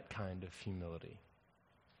demands that kind of humility,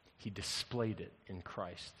 he displayed it in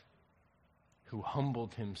Christ, who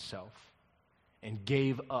humbled himself and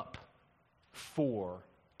gave up for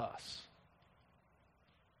us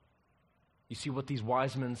You see, what these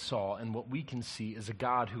wise men saw and what we can see is a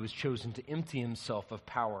God who has chosen to empty himself of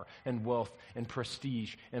power and wealth and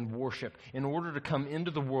prestige and worship in order to come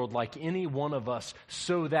into the world like any one of us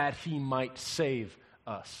so that he might save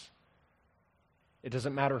us. It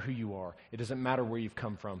doesn't matter who you are. It doesn't matter where you've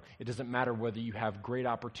come from. It doesn't matter whether you have great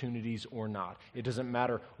opportunities or not. It doesn't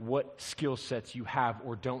matter what skill sets you have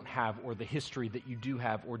or don't have, or the history that you do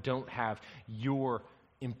have or don't have. You're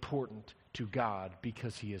important to God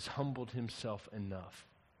because he has humbled himself enough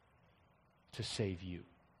to save you.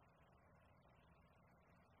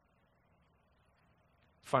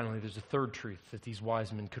 Finally, there's a third truth that these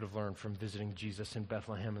wise men could have learned from visiting Jesus in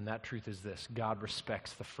Bethlehem, and that truth is this: God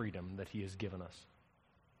respects the freedom that he has given us.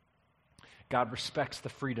 God respects the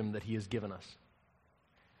freedom that he has given us.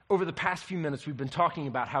 Over the past few minutes, we've been talking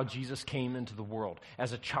about how Jesus came into the world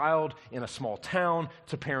as a child in a small town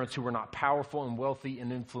to parents who were not powerful and wealthy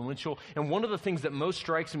and influential. And one of the things that most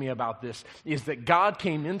strikes me about this is that God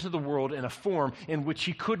came into the world in a form in which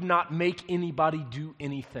he could not make anybody do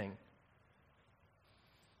anything.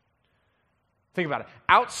 Think about it.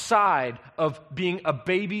 Outside of being a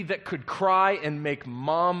baby that could cry and make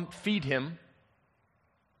mom feed him,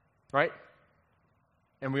 right?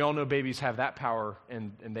 And we all know babies have that power,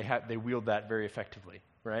 and they wield that very effectively,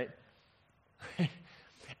 right?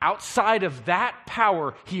 Outside of that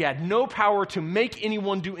power, he had no power to make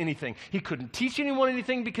anyone do anything. He couldn't teach anyone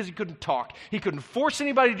anything because he couldn't talk. He couldn't force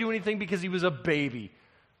anybody to do anything because he was a baby.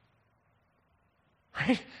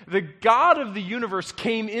 Right? The God of the universe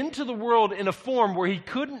came into the world in a form where he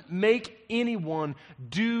couldn't make anyone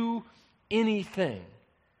do anything.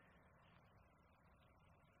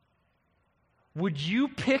 Would you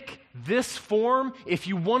pick this form if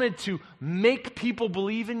you wanted to make people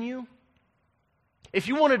believe in you? If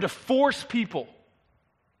you wanted to force people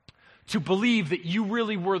to believe that you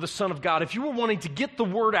really were the Son of God, if you were wanting to get the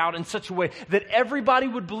word out in such a way that everybody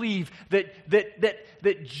would believe that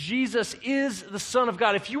Jesus is the Son of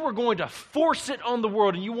God, if you were going to force it on the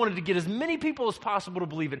world and you wanted to get as many people as possible to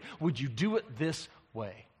believe it, would you do it this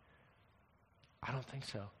way? I don't think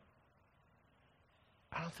so.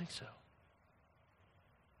 I don't think so.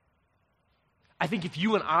 I think if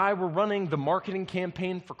you and I were running the marketing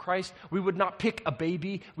campaign for Christ, we would not pick a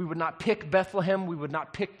baby, we would not pick Bethlehem, we would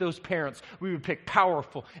not pick those parents. We would pick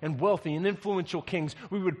powerful and wealthy and influential kings.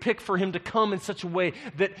 We would pick for him to come in such a way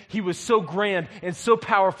that he was so grand and so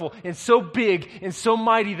powerful and so big and so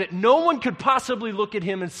mighty that no one could possibly look at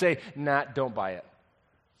him and say, nah, don't buy it.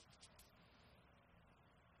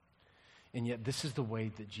 And yet this is the way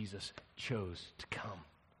that Jesus chose to come.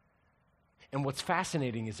 And what's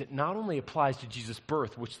fascinating is it not only applies to Jesus'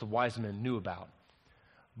 birth, which the wise men knew about,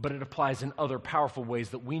 but it applies in other powerful ways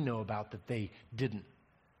that we know about that they didn't.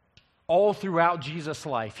 All throughout Jesus'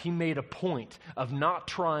 life, he made a point of not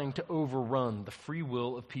trying to overrun the free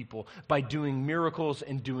will of people by doing miracles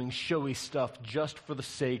and doing showy stuff just for the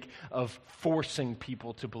sake of forcing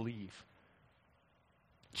people to believe.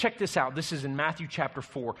 Check this out. This is in Matthew chapter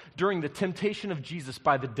 4. During the temptation of Jesus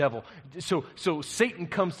by the devil. So Satan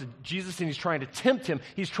comes to Jesus and he's trying to tempt him.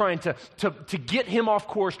 He's trying to get him off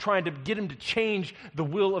course, trying to get him to change the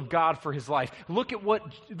will of God for his life. Look at what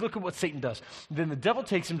Satan does. Then the devil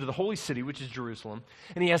takes him to the holy city, which is Jerusalem,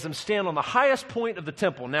 and he has him stand on the highest point of the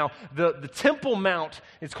temple. Now, the Temple Mount,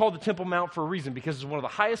 it's called the Temple Mount for a reason, because it's one of the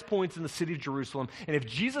highest points in the city of Jerusalem. And if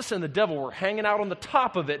Jesus and the devil were hanging out on the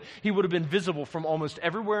top of it, he would have been visible from almost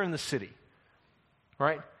everywhere in the city,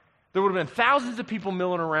 right? There would have been thousands of people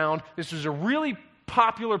milling around. This was a really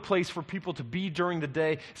popular place for people to be during the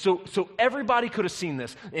day. So everybody could have seen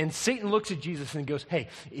this. And Satan looks at Jesus and goes, hey,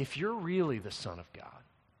 if you're really the Son of God,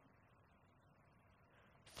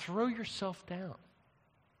 throw yourself down.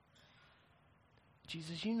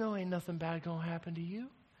 Jesus, you know ain't nothing bad going to happen to you.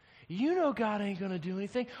 You know God ain't going to do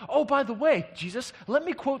anything. Oh, by the way, Jesus, let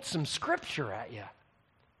me quote some scripture at you.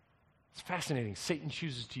 It's fascinating. Satan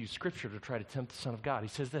chooses to use Scripture to try to tempt the Son of God. He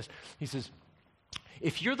says this. He says,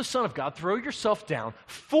 if you're the Son of God, throw yourself down,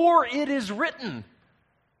 for it is written.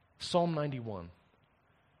 Psalm 91.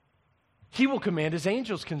 He will command his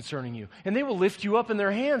angels concerning you, and they will lift you up in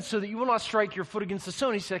their hands so that you will not strike your foot against the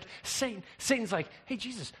stone. He's like, Satan's like, hey,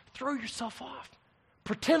 Jesus, throw yourself off.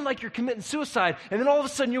 Pretend like you're committing suicide, and then all of a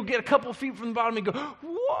sudden you'll get a couple feet from the bottom and go,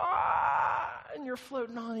 what? And you're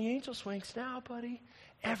floating on the angel swings now, buddy.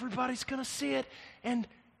 Everybody's going to see it, and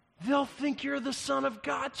they'll think you're the Son of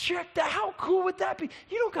God. Check that. How cool would that be?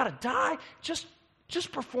 You don't got to die. Just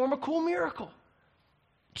perform a cool miracle.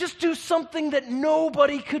 Just do something that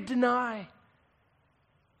nobody could deny.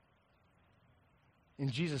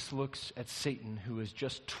 And Jesus looks at Satan, who has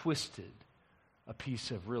just twisted a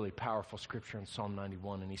piece of really powerful scripture in Psalm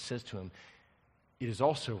 91, and he says to him, It is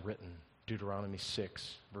also written, Deuteronomy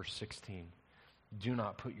 6, verse 16, do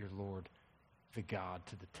not put your Lord, the God,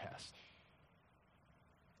 to the test.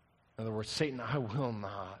 In other words, Satan, I will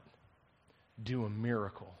not do a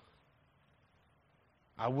miracle.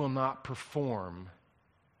 I will not perform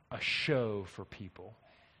a show for people.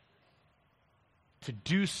 To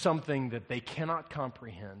do something that they cannot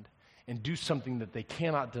comprehend and do something that they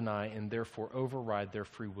cannot deny and therefore override their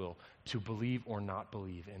free will to believe or not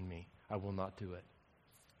believe in me. I will not do it.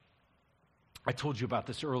 I told you about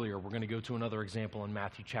this earlier. We're going to go to another example in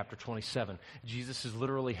Matthew chapter 27. Jesus is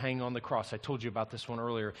literally hanging on the cross. I told you about this one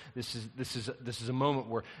earlier. This is a moment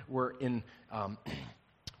where we're in, I'm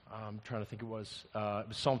trying to think it was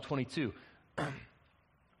Psalm 22. It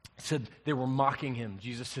said they were mocking him.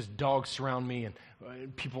 Jesus says, dogs surround me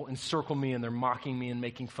and people encircle me and they're mocking me and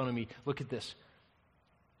making fun of me. Look at this.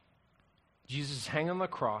 Jesus is hanging on the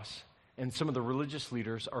cross and some of the religious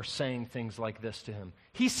leaders are saying things like this to him.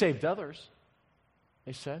 He saved others,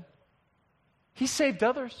 they said. He saved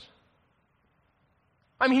others.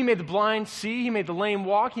 I mean, he made the blind see, he made the lame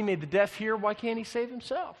walk, he made the deaf hear. Why can't he save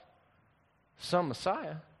himself? Some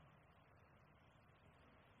Messiah.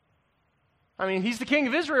 I mean, he's the king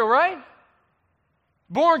of Israel, right?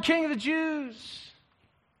 Born king of the Jews.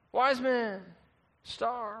 Wise man.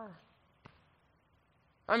 Star.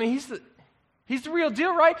 I mean, he's the real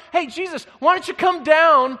deal, right? Hey, Jesus, why don't you come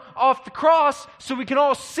down off the cross so we can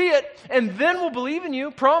all see it, and then we'll believe in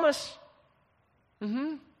you. Promise.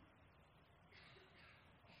 Can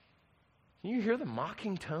you hear the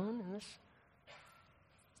mocking tone in this?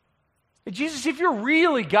 Jesus, if you're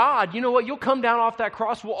really God, you know what? You'll come down off that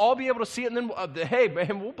cross. We'll all be able to see it, and then, hey,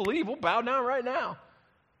 man, we'll believe. We'll bow down right now.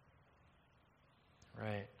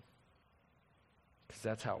 Right? Because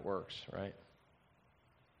that's how it works, right?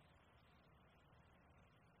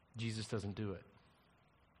 Jesus doesn't do it.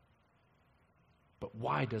 But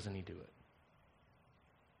why doesn't he do it?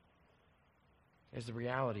 As the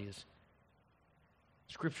reality is,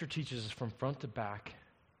 Scripture teaches us from front to back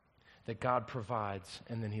that God provides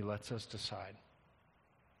and then he lets us decide.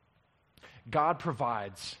 God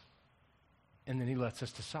provides and then he lets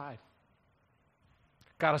us decide.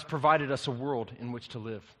 God has provided us a world in which to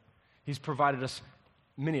live. He's provided us,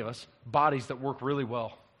 many of us, bodies that work really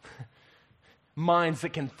well. Minds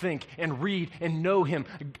that can think and read and know him.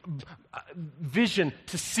 Vision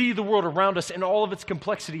to see the world around us in all of its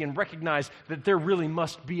complexity and recognize that there really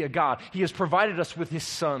must be a God. He has provided us with his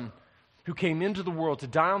Son, who came into the world to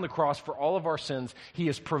die on the cross for all of our sins. He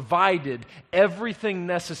has provided everything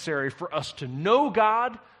necessary for us to know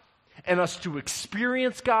God and us to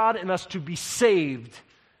experience God and us to be saved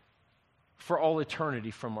for all eternity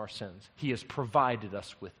from our sins. He has provided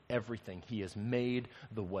us with everything. He has made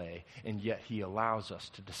the way, and yet he allows us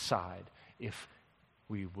to decide if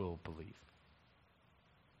we will believe.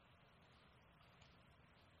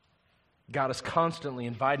 God is constantly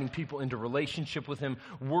inviting people into relationship with him,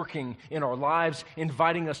 working in our lives,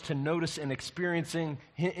 inviting us to notice and experience him,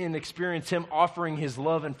 offering his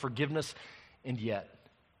love and forgiveness, and yet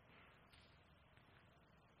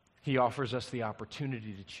he offers us the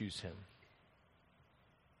opportunity to choose him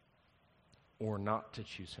or not to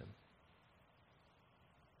choose him.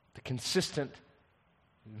 The consistent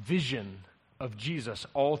vision of Jesus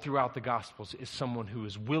all throughout the Gospels is someone who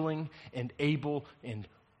is willing and able and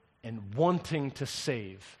wanting to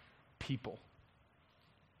save people,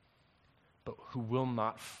 but who will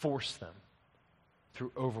not force them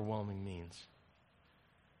through overwhelming means.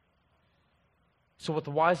 So what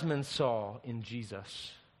the wise men saw in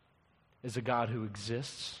Jesus is a God who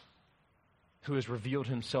exists, who has revealed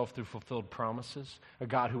himself through fulfilled promises, a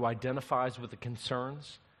God who identifies with the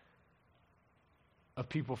concerns of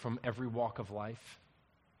people from every walk of life,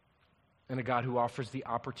 and a God who offers the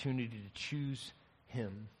opportunity to choose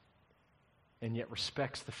him and yet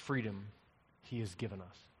respects the freedom he has given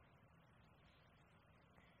us.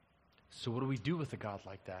 So what do we do with a God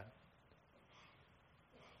like that?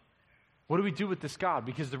 What do we do with this God?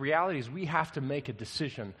 Because the reality is we have to make a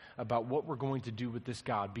decision about what we're going to do with this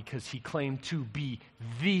God because he claimed to be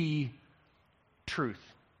the truth.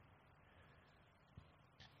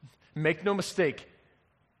 Make no mistake,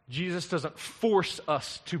 Jesus doesn't force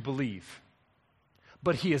us to believe,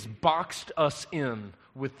 but he has boxed us in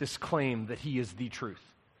with this claim that he is the truth.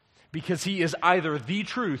 Because he is either the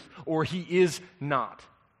truth or he is not.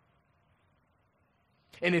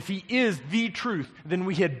 And if he is the truth, then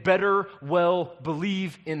we had better well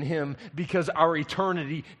believe in him because our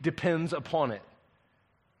eternity depends upon it.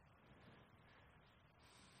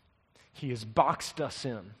 He has boxed us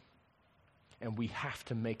in, and we have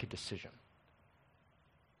to make a decision.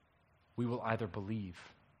 We will either believe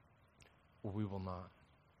or we will not.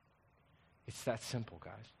 It's that simple,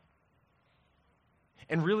 guys.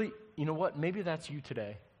 And really, you know what? Maybe that's you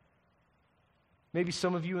today. Maybe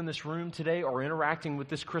some of you in this room today are interacting with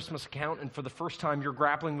this Christmas account, and for the first time you're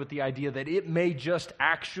grappling with the idea that it may just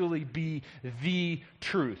actually be the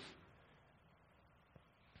truth.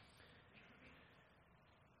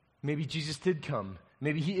 Maybe Jesus did come.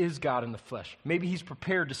 Maybe he is God in the flesh. Maybe he's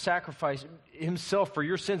prepared to sacrifice himself for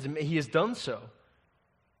your sins, and he has done so.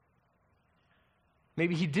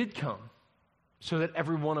 Maybe he did come so that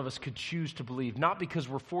every one of us could choose to believe, not because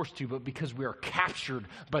we're forced to, but because we are captured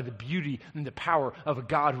by the beauty and the power of a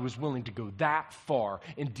God who is willing to go that far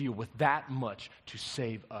and deal with that much to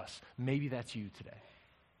save us. Maybe that's you today.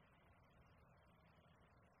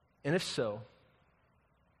 And if so,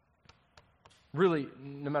 really,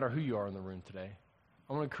 no matter who you are in the room today,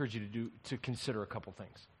 I want to encourage you to consider a couple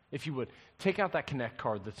things. If you would, take out that Connect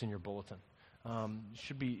card that's in your bulletin.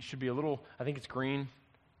 Should be a little, I think it's green.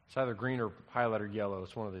 It's either green or highlighter yellow.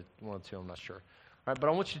 It's one of the two. I'm not sure. All right, but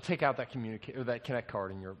I want you to take out that that Connect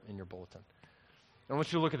card in your bulletin. I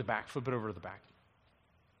want you to look at the back. Flip it over to the back.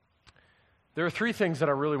 There are three things that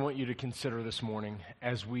I really want you to consider this morning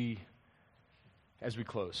as we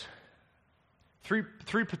close.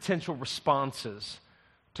 Three potential responses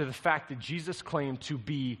to the fact that Jesus claimed to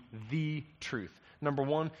be the truth. Number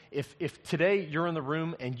one, if today you're in the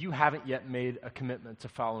room and you haven't yet made a commitment to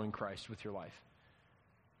following Christ with your life,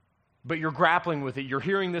 but you're grappling with it, you're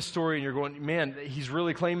hearing this story and you're going, man, he's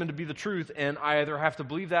really claiming to be the truth, and I either have to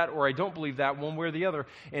believe that or I don't believe that, one way or the other.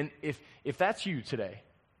 And if that's you today,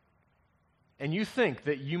 and you think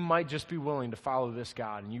that you might just be willing to follow this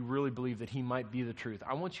God, and you really believe that he might be the truth,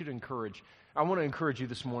 I want to encourage you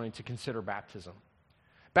this morning to consider baptism.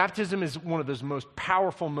 Baptism is one of those most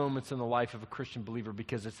powerful moments in the life of a Christian believer,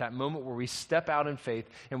 because it's that moment where we step out in faith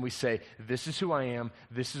and we say, this is who I am,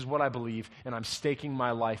 this is what I believe, and I'm staking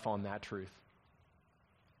my life on that truth.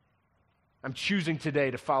 I'm choosing today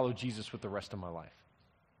to follow Jesus with the rest of my life.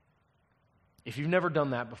 If you've never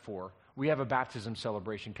done that before, we have a baptism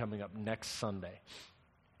celebration coming up next Sunday.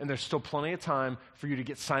 And there's still plenty of time for you to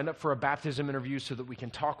get signed up for a baptism interview so that we can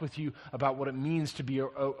talk with you about what it means to be a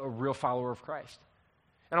real follower of Christ.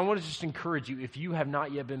 And I want to just encourage you, if you have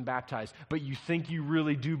not yet been baptized, but you think you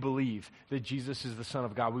really do believe that Jesus is the Son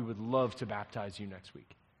of God, we would love to baptize you next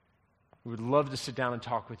week. We would love to sit down and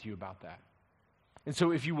talk with you about that. And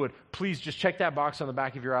so if you would, please just check that box on the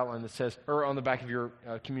back of your outline that says, or on the back of your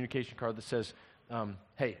communication card that says,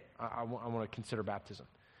 hey, I want to consider baptism.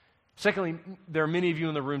 Secondly, there are many of you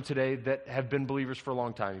in the room today that have been believers for a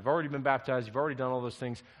long time. You've already been baptized, you've already done all those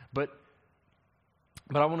things, but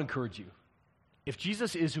I want to encourage you. If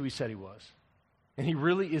Jesus is who he said he was, and he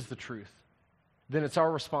really is the truth, then it's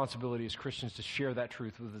our responsibility as Christians to share that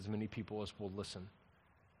truth with as many people as will listen.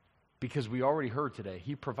 Because we already heard today,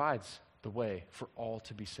 he provides the way for all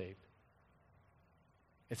to be saved.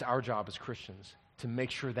 It's our job as Christians to make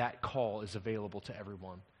sure that call is available to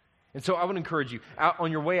everyone. And so I would encourage you,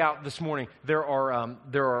 on your way out this morning, there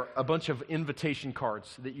are a bunch of invitation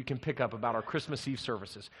cards that you can pick up about our Christmas Eve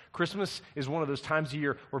services. Christmas is one of those times of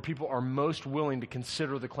year where people are most willing to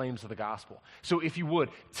consider the claims of the gospel. So if you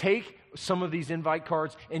would, take some of these invite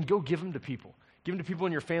cards and go give them to people. Give them to people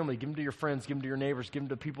in your family, give them to your friends, give them to your neighbors, give them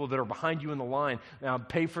to people that are behind you in the line.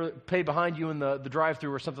 Pay behind you in the drive-thru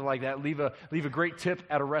or something like that. Leave a great tip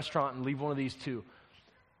at a restaurant and leave one of these too.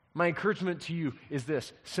 My encouragement to you is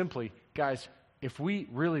this, simply, guys, if we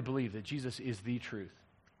really believe that Jesus is the truth,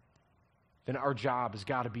 then our job has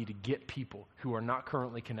got to be to get people who are not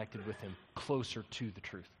currently connected with him closer to the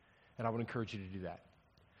truth. And I would encourage you to do that.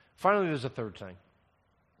 Finally, there's a third thing.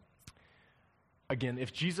 Again,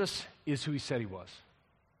 if Jesus is who he said he was,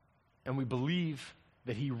 and we believe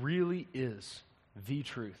that he really is the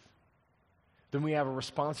truth, then we have a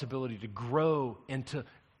responsibility to grow and to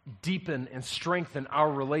deepen and strengthen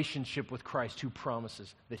our relationship with Christ, who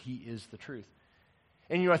promises that he is the truth.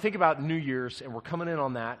 And I think about New Year's, and we're coming in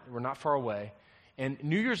on that. We're not far away. And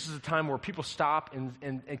New Year's is a time where people stop and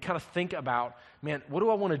kind of think about, man, what do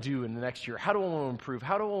I want to do in the next year? How do I want to improve?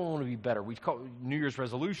 How do I want to be better? We call it New Year's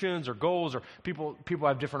resolutions or goals, or people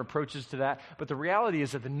have different approaches to that. But the reality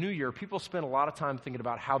is that the New Year, people spend a lot of time thinking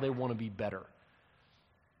about how they want to be better.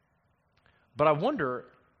 But I wonder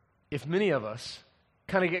if many of us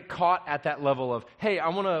kind of get caught at that level of, hey, I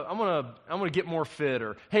want to get more fit,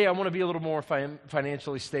 or hey, I want to be a little more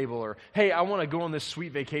financially stable, or hey, I want to go on this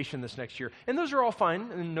sweet vacation this next year. And those are all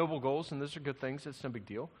fine and noble goals, and those are good things. It's no big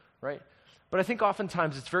deal, right? But I think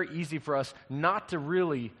oftentimes it's very easy for us not to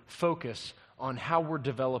really focus on how we're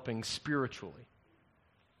developing spiritually.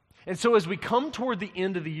 And so as we come toward the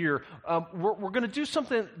end of the year, we're going to do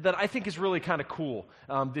something that I think is really kind of cool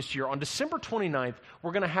this year. On December 29th,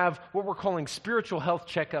 we're going to have what we're calling Spiritual Health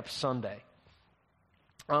Checkup Sunday.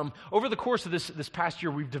 Over the course of this past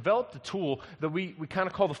year, we've developed a tool that we kind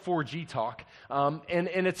of call the 4G Talk. And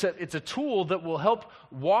it's a tool that will help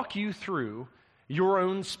walk you through your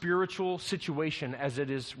own spiritual situation as it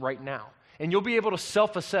is right now. And you'll be able to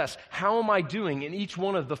self-assess, how am I doing in each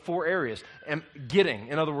one of the 4 areas?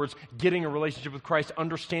 In other words, getting a relationship with Christ,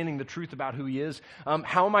 understanding the truth about who He is.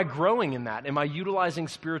 How am I growing in that? Am I utilizing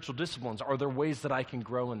spiritual disciplines? Are there ways that I can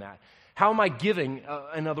grow in that? How am I giving,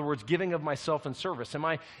 in other words, giving of myself in service? Am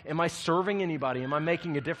I serving anybody? Am I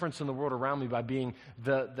making a difference in the world around me by being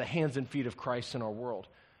the hands and feet of Christ in our world?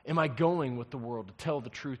 Am I going with the world to tell the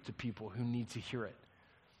truth to people who need to hear it?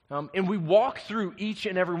 And we walk through each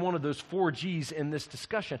and every one of those 4 Gs in this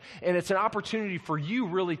discussion. And it's an opportunity for you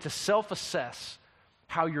really to self-assess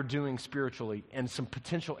how you're doing spiritually and some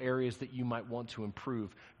potential areas that you might want to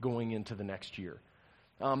improve going into the next year.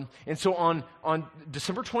 And so on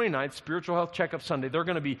December 29th, Spiritual Health Checkup Sunday, there are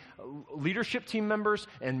going to be leadership team members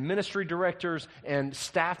and ministry directors and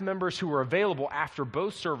staff members who are available after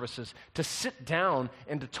both services to sit down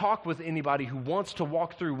and to talk with anybody who wants to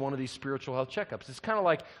walk through one of these spiritual health checkups. It's kind of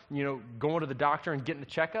like, going to the doctor and getting a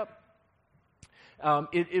checkup.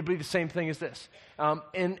 It'd be the same thing as this.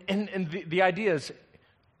 And the idea is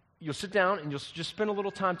you'll sit down and you'll just spend a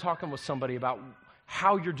little time talking with somebody about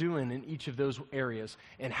how you're doing in each of those areas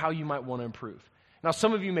and how you might want to improve. Now,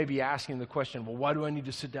 some of you may be asking the question, well, why do I need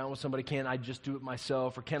to sit down with somebody? Can't I just do it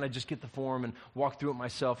myself? Or can't I just get the form and walk through it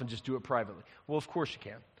myself and just do it privately? Well, of course you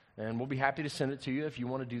can. And we'll be happy to send it to you. If you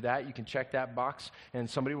want to do that, you can check that box and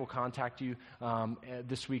somebody will contact you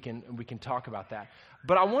this week and we can talk about that.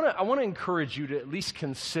 But I want to encourage you to at least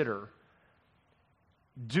consider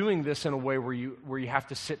doing this in a way where you have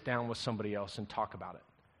to sit down with somebody else and talk about it.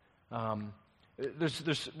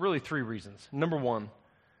 There's really 3 reasons. Number 1,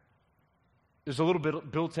 there's a little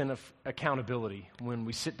bit built-in of accountability when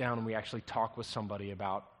we sit down and we actually talk with somebody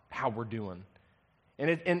about how we're doing.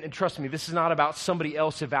 And trust me, this is not about somebody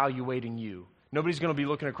else evaluating you. Nobody's going to be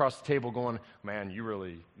looking across the table going, man, you're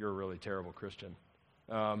a really terrible Christian.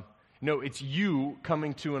 No, it's you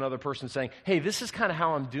coming to another person saying, hey, this is kind of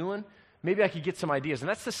how I'm doing. Maybe I could get some ideas. And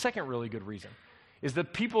that's the second really good reason. Is the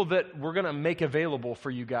people that we're going to make available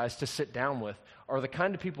for you guys to sit down with are the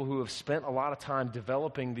kind of people who have spent a lot of time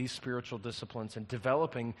developing these spiritual disciplines and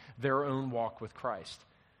developing their own walk with Christ.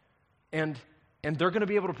 And they're going to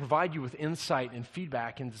be able to provide you with insight and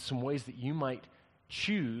feedback into some ways that you might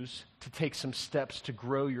choose to take some steps to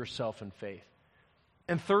grow yourself in faith.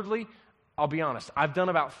 And thirdly, I'll be honest, I've done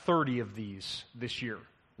about 30 of these this year.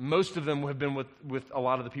 Most of them have been with a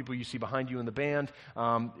lot of the people you see behind you in the band,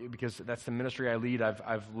 because that's the ministry I lead.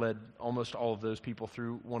 I've led almost all of those people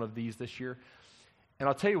through one of these this year. And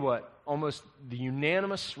I'll tell you what, almost the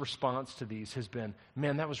unanimous response to these has been,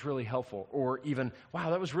 man, that was really helpful. Or even, wow,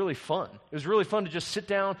 that was really fun. It was really fun to just sit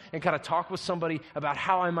down and kind of talk with somebody about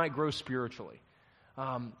how I might grow spiritually.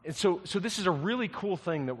 And so this is a really cool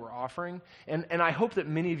thing that we're offering, and I hope that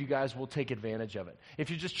many of you guys will take advantage of it. If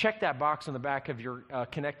you just check that box on the back of your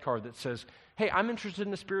Connect card that says, hey, I'm interested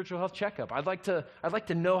in a spiritual health checkup. I'd like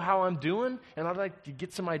to know how I'm doing, and I'd like to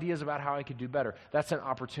get some ideas about how I could do better. That's an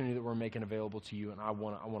opportunity that we're making available to you, and I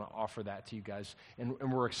want to offer that to you guys, and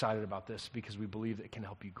we're excited about this because we believe that it can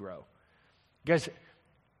help you grow. Guys,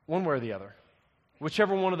 one way or the other,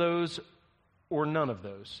 whichever one of those or none of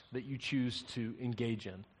those that you choose to engage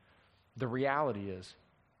in, the reality is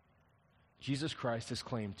Jesus Christ is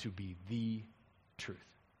claimed to be the truth.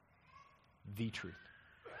 The truth.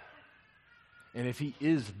 And if He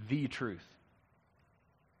is the truth,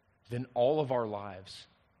 then all of our lives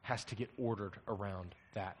has to get ordered around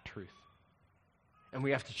that truth. And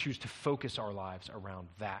we have to choose to focus our lives around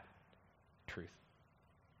that truth.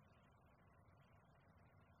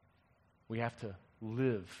 We have to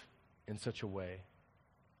live in such a way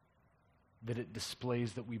that it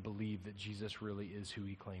displays that we believe that Jesus really is who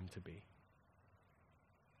He claimed to be.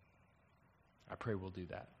 I pray we'll do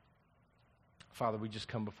that. Father, we just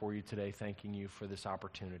come before You today thanking You for this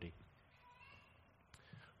opportunity.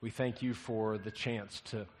 We thank You for the chance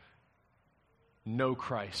to know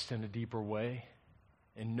Christ in a deeper way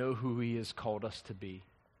and know who He has called us to be.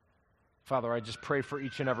 Father, I just pray for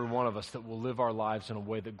each and every one of us that we'll live our lives in a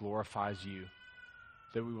way that glorifies You,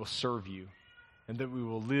 that we will serve You, and that we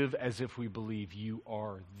will live as if we believe You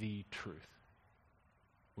are the truth.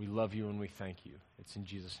 We love You and we thank You. It's in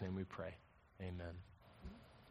Jesus' name we pray. Amen.